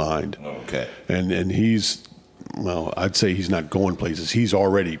and headlined. Okay. And he's, well, I'd say he's not going places. He's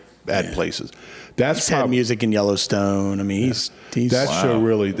already at places. That's He's had music in Yellowstone. I mean, he's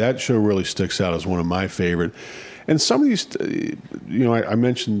that show really sticks out as one of my favorite. And some of these, I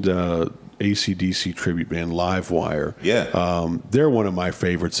mentioned AC/DC tribute band Livewire. Yeah. They're one of my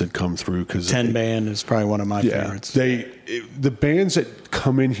favorites that come through because 10 Band is probably one of my favorites. The bands that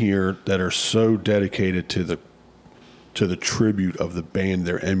come in here that are so dedicated to the tribute of the band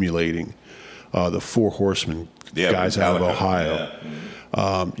they're emulating, the Four Horsemen guys out of Metallica. Ohio. Yeah.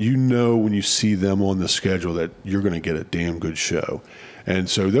 When you see them on the schedule that you're going to get a damn good show. And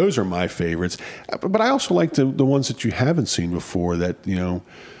so those are my favorites. But I also like the ones that you haven't seen before that,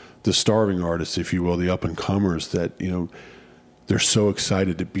 the starving artists, if you will, the up-and-comers that, they're so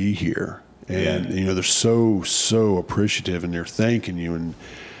excited to be here. And, they're so appreciative and they're thanking you. And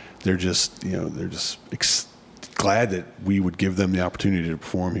they're just, glad that we would give them the opportunity to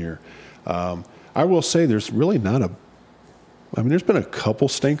perform here. I will say there's really not there's been a couple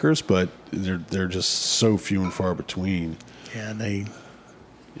stinkers, but they're just so few and far between. Yeah,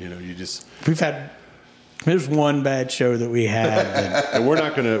 We've had. There's one bad show that we had. And we're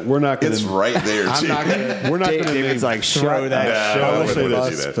not gonna. It's right there, too. We're not gonna. David's like, throw that No, show I under wouldn't the wanna bus,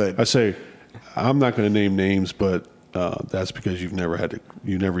 do that. but I say, I'm not going to name names, but that's because you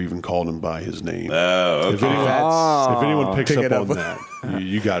never even called him by his name. Oh, okay. If anyone picks Pick it up up. on that,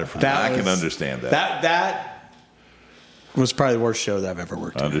 you got it from That that. I can was- understand that. That was probably the worst show that I've ever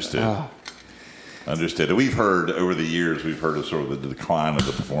worked on. Understood. Understood. And we've heard over the years, of sort of the decline of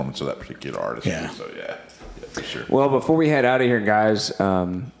the performance of that particular artist. Yeah. So yeah, for sure. Well, before we head out of here, guys,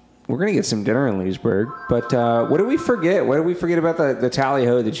 we're going to get some dinner in Leesburg. But what did we forget? What did we forget about the Tally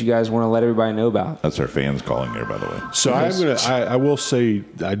Ho that you guys want to let everybody know about? That's our fans calling there, by the way. So I will say,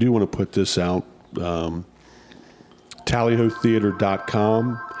 I do want to put this out.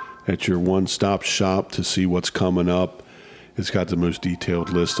 TallyHoTheater.com. That's your one-stop shop to see what's coming up. It's got the most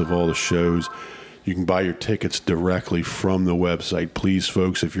detailed list of all the shows. You can buy your tickets directly from the website. Please,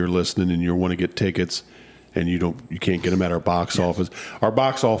 folks, if you're listening and you want to get tickets and you can't get them at our box office. Our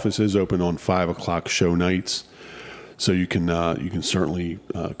box office is open on 5:00 show nights, so you can certainly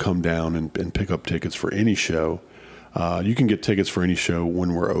come down and pick up tickets for any show. You can get tickets for any show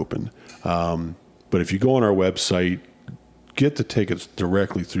when we're open. But if you go on our website, get the tickets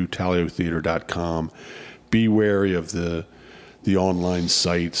directly through TallyHoTheater.com. Be wary of the online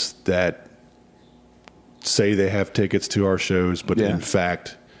sites that say they have tickets to our shows, but in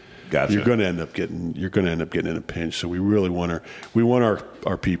fact, Gotcha. you're going to end up getting in a pinch. So we really want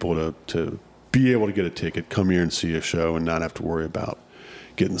our people to be able to get a ticket, come here and see a show, and not have to worry about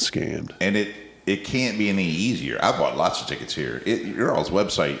getting scammed. And it can't be any easier. I bought lots of tickets here. Your all's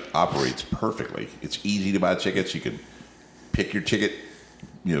website operates perfectly. It's easy to buy tickets. You can pick your ticket.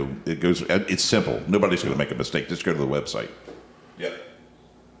 It's simple. Nobody's going to make a mistake. Just go to the website. Yep.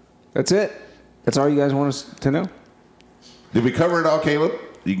 That's it. That's all you guys want us to know? Did we cover it all, Caleb?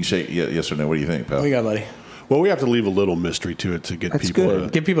 You can say yes or no. What do you think, pal? What we got, buddy? Well, we have to leave a little mystery to it to get That's people good. to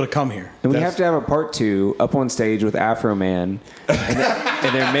Get people to come here. And we have to have a part 2 up on stage with Afro Man,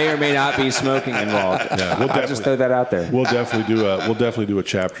 and there may or may not be smoking involved. Yeah, we'll I'll just throw that out there. We'll definitely do a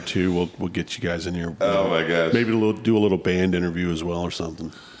chapter 2. We'll get you guys in here. Oh, my gosh. Maybe do a little band interview as well or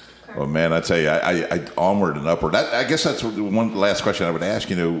something. Well, man, I tell you, I onward and upward. I guess that's one last question I would ask.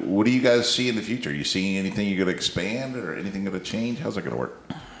 What do you guys see in the future? Are you seeing anything you're going to expand or anything going to change? How's that going to work?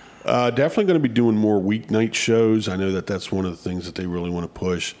 Definitely going to be doing more weeknight shows. I know that's one of the things that they really want to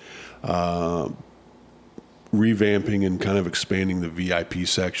push. Revamping and kind of expanding the VIP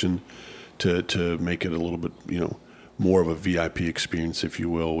section to make it a little bit, more of a VIP experience, if you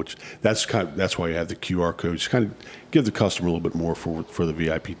will. Which that's why you have the QR codes. Kind of give the customer a little bit more for the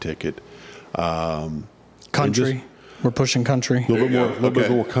VIP ticket. Country. We're pushing country. A little bit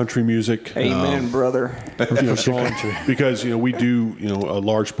more country music. Amen, brother. Because we do a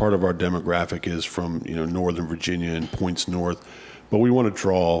large part of our demographic is from Northern Virginia and points north, but we want to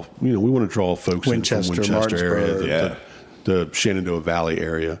draw folks Winchester, in from Winchester area, Martinsburg. the Shenandoah Valley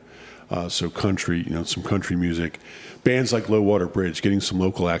area. So country, some country music, bands like Low Water Bridge, getting some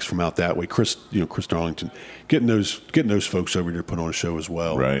local acts from out that way. Chris Darlington, getting those folks over here to put on a show as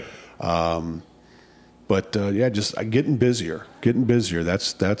well. Right. But just getting busier.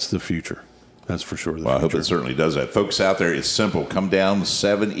 That's the future. That's for sure. Well, I hope it certainly does that. Folks out there, it's simple. Come down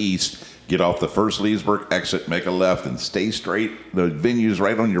 7 East, get off the first Leesburg exit, make a left, and stay straight. The venue's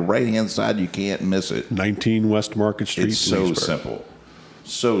right on your right-hand side. You can't miss it. 19 West Market Street. It's so Leesburg. simple.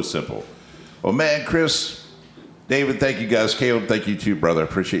 So simple. Well, man, Chris, David, thank you guys. Caleb, thank you too, brother. I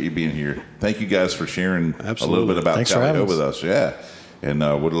appreciate you being here. Thank you guys for sharing a little bit about Thanks for Tally Ho having with us. us. Yeah. And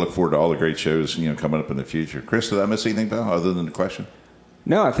we'll look forward to all the great shows, coming up in the future. Chris, did I miss anything, pal, other than the question?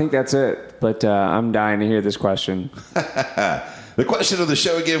 No, I think that's it. But I'm dying to hear this question. The question of the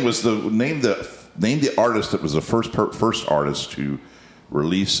show again was name the artist that was the first artist to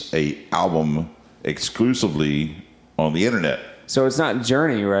release a album exclusively on the internet. So it's not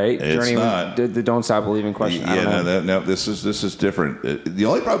Journey, right? It's Journey not. The Don't Stop Believing question. I don't know. No. This is different. The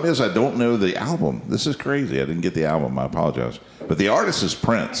only problem is I don't know the album. This is crazy. I didn't get the album. I apologize. But the artist is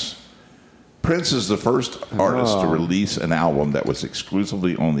Prince. Prince is the first artist to release an album that was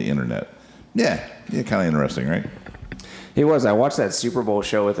exclusively on the internet. Yeah, kind of interesting, right? He was. I watched that Super Bowl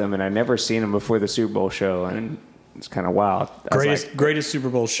show with him, and I'd never seen him before the Super Bowl show, and it's kind of wild. I was Greatest Super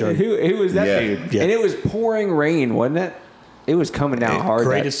Bowl show. like, who was that Yeah. dude? Yeah. And it was pouring rain, wasn't it? It was coming down hard.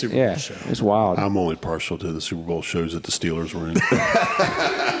 Greatest Super Bowl yeah, show. It was wild. I'm only partial to the Super Bowl shows that the Steelers were in.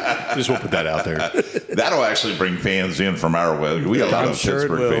 Just want to put that out there. That'll actually bring fans in from our way. We got a lot I'm of sure it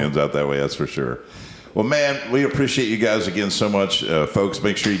Pittsburgh will. fans out that way, that's for sure. Well, man, we appreciate you guys again so much. Folks,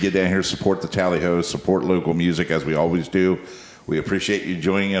 make sure you get down here, support the Tally Ho, support local music as we always do. We appreciate you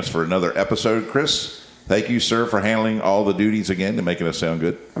joining us for another episode. Chris, thank you, sir, for handling all the duties again and making us sound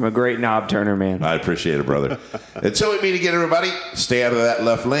good. I'm a great knob turner, man. I appreciate it, brother. Until we meet again, everybody, stay out of that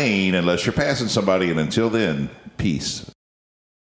left lane unless you're passing somebody. And until then, piece